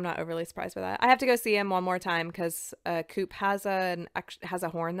 So I'm not overly surprised by that. I have to go see him one more time because Coop has a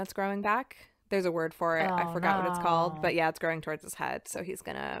horn that's growing back. There's a word for it. I forgot what it's called. But yeah, it's growing towards his head. So he's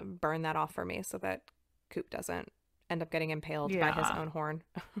going to burn that off for me so that Coop doesn't end up getting impaled by his own horn.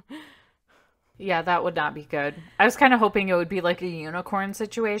 Yeah, that would not be good. I was kind of hoping it would be like a unicorn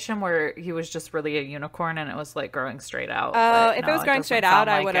situation where he was just really a unicorn and it was like growing straight out. Oh, if it was growing straight out,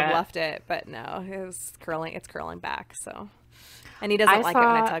 I would have left it. But no, it's curling back. So. And he doesn't like it when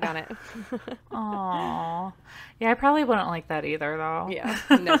I tug on it. Aww. Yeah, I probably wouldn't like that either, though. Yeah.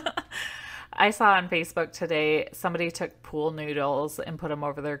 No. I saw on Facebook today, somebody took pool noodles and put them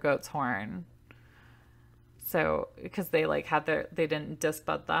over their goat's horn. So, because they they didn't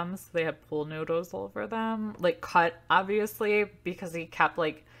disbud them, so they had pool noodles over them. Like, cut, obviously, because he kept,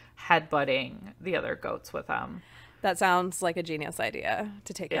 headbutting the other goats with them. That sounds like a genius idea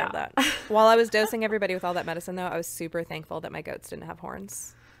to take care of that. While I was dosing everybody with all that medicine, though, I was super thankful that my goats didn't have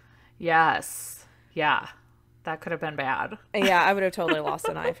horns. Yes. Yeah. That could have been bad. Yeah, I would have totally lost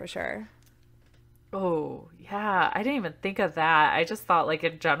an eye for sure. Oh, yeah. I didn't even think of that. I just thought,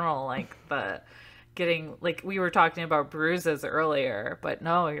 in general, the getting, we were talking about bruises earlier, but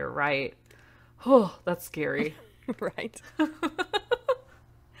no, you're right. Oh, that's scary. Right.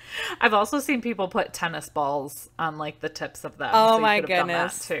 I've also seen people put tennis balls on the tips of them. Oh, so my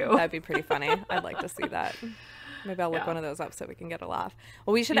goodness. That too. That'd be pretty funny. I'd like to see that. Maybe I'll look one of those up so we can get a laugh.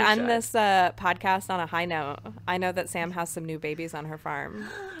 Well, we should end this podcast on a high note. I know that Sam has some new babies on her farm.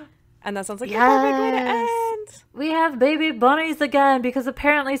 And that sounds like the perfect way to Yes. end. We have baby bunnies again because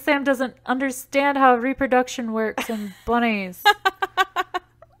apparently Sam doesn't understand how reproduction works in bunnies.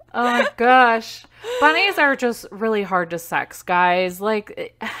 Oh my gosh. Bunnies are just really hard to sex, guys.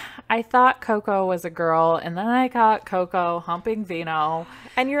 Like, I thought Coco was a girl, and then I got Coco humping Vino.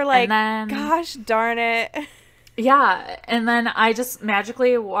 And you're like, then- gosh darn it. Yeah, and then I just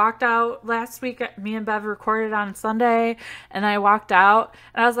magically walked out last week. Me and Bev recorded on Sunday, and I walked out,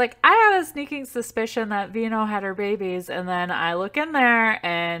 and I was like, I have a sneaking suspicion that Vino had her babies. And then I look in there,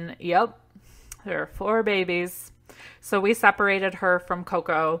 and yep, there are 4 babies. So we separated her from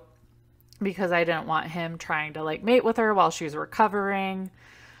Coco because I didn't want him trying to like mate with her while she was recovering.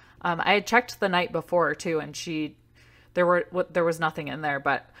 I had checked the night before too, and there was nothing in there.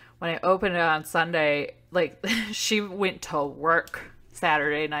 But when I opened it on Sunday, like she went to work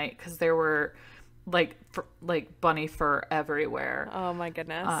Saturday night because there were like bunny fur everywhere. Oh my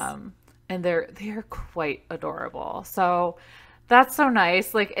goodness. And they're quite adorable. So that's so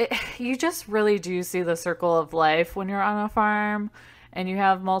nice. Like you just really do see the circle of life when you're on a farm and you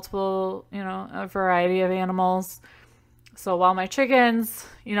have multiple, a variety of animals. So while my chickens,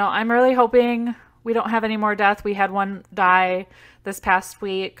 I'm really hoping we don't have any more death. We had one die this past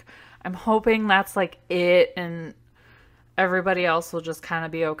week. I'm hoping that's like it and everybody else will just kind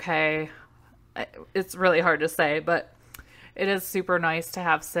of be okay. It's really hard to say, but it is super nice to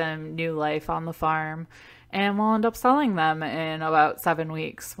have some new life on the farm. And we'll end up selling them in about 7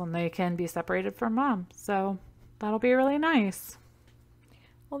 weeks when they can be separated from mom. So that'll be really nice.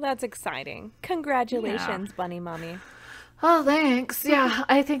 Well, that's exciting. Congratulations, Bunny Mommy. Oh, thanks. Yeah,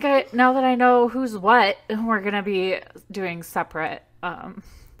 I think now that I know who's what, we're going to be doing separate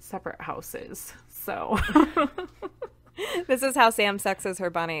houses. So This is how Sam sexes her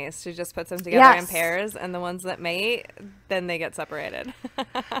bunnies. She just puts them together in Yes. pairs, and the ones that mate, then they get separated.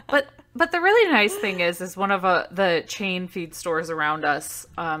 But the really nice thing is one of the chain feed stores around us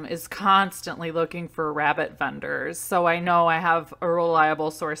is constantly looking for rabbit vendors. So I know I have a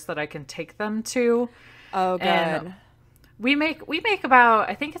reliable source that I can take them to. Oh, good. And we make about,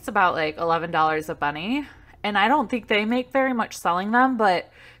 I think it's about like $11 a bunny. And I don't think they make very much selling them, but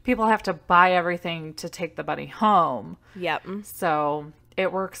people have to buy everything to take the bunny home. Yep. So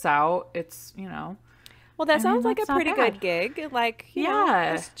it works out. It's, Well, that I sounds mean, like a that's not pretty bad. good gig. Like, you know,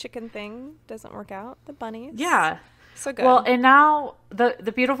 Yeah. this chicken thing doesn't work out. The bunnies. Yeah. So good. Well, and now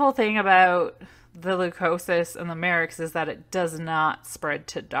the beautiful thing about the leukosis and the Merrick's is that it does not spread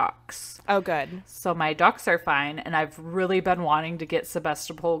to ducks. oh, good. So my ducks are fine, and I've really been wanting to get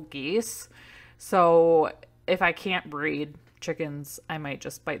Sebastopol geese. So if I can't breed chickens, I might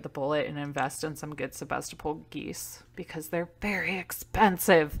just bite the bullet and invest in some good Sebastopol geese because they're very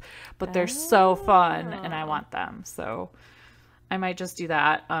expensive, but they're so fun and I want them. So I might just do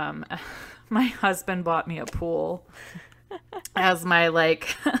that. My husband bought me a pool as my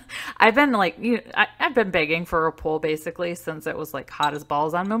I've been begging for a pool basically since it was like hot as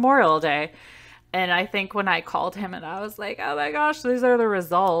balls on Memorial Day. And I think when I called him and I was like, oh my gosh, these are the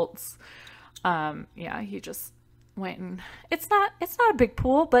results. He just went and it's not a big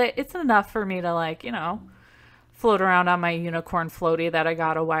pool, but it's enough for me to float around on my unicorn floaty that I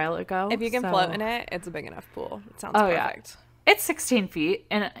got a while ago. If you can So- float in it, it's a big enough pool. It sounds Oh, yeah. perfect. It's 16 feet.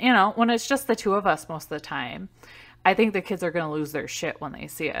 And, when it's just the two of us most of the time, I think the kids are going to lose their shit when they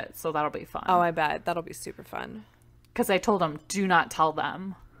see it. So that'll be fun. Oh, I bet. That'll be super fun. Because I told them, do not tell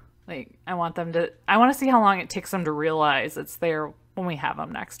them. I want to see how long it takes them to realize it's there when we have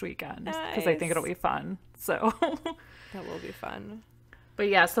them next weekend. Because I think Nice. it'll be fun. So, That will be fun. but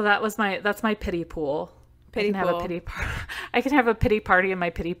yeah, so that's my pity pool. Pity I can pool. I can have a pity party in my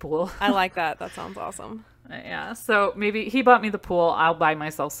pity pool. I like that. That sounds awesome. Yeah, so maybe he bought me the pool. I'll buy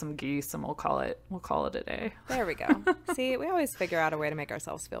myself some geese and we'll call it a day. There we go. See, we always figure out a way to make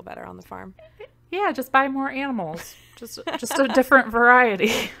ourselves feel better on the farm. Yeah, just buy more animals. Just a different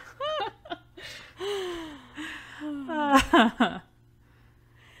variety.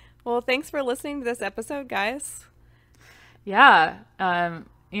 Well, thanks for listening to this episode, guys. Yeah,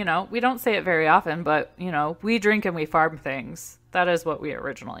 we don't say it very often, but we drink and we farm things. That is what we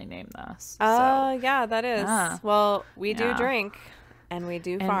originally named this. Oh, yeah, that is. Yeah. Well, we do Yeah. drink and we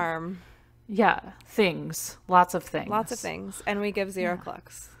do farm. Yeah, things, lots of things. Lots of things. And we give zero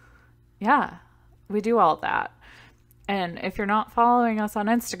clucks. Yeah, we do all that. And if you're not following us on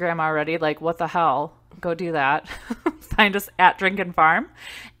Instagram already, what the hell, go do that. Find us at Drink and Farm.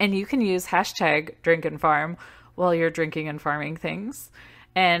 And you can use hashtag Drink and Farm while you're drinking and farming things.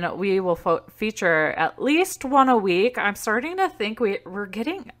 And we will feature at least one a week. I'm starting to think we're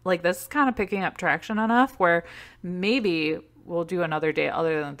getting, this is kind of picking up traction enough where maybe we'll do another day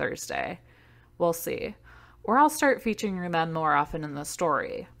other than Thursday. We'll see. Or I'll start featuring them more often in the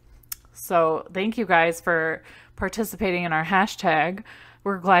story. So thank you guys for participating in our hashtag.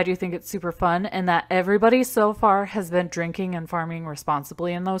 We're glad you think it's super fun and that everybody so far has been drinking and farming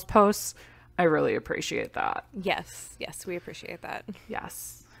responsibly in those posts. I really appreciate that. Yes, we appreciate that.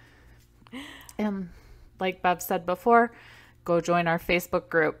 Yes. And like Bev said before, go join our Facebook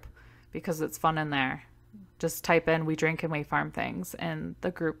group because it's fun in there. Just type in "We Drink and We Farm Things" and the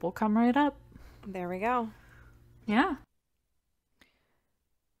group will come right up. There we go. Yeah.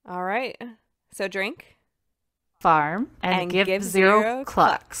 All right. So drink, Farm, and give zero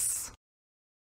clucks.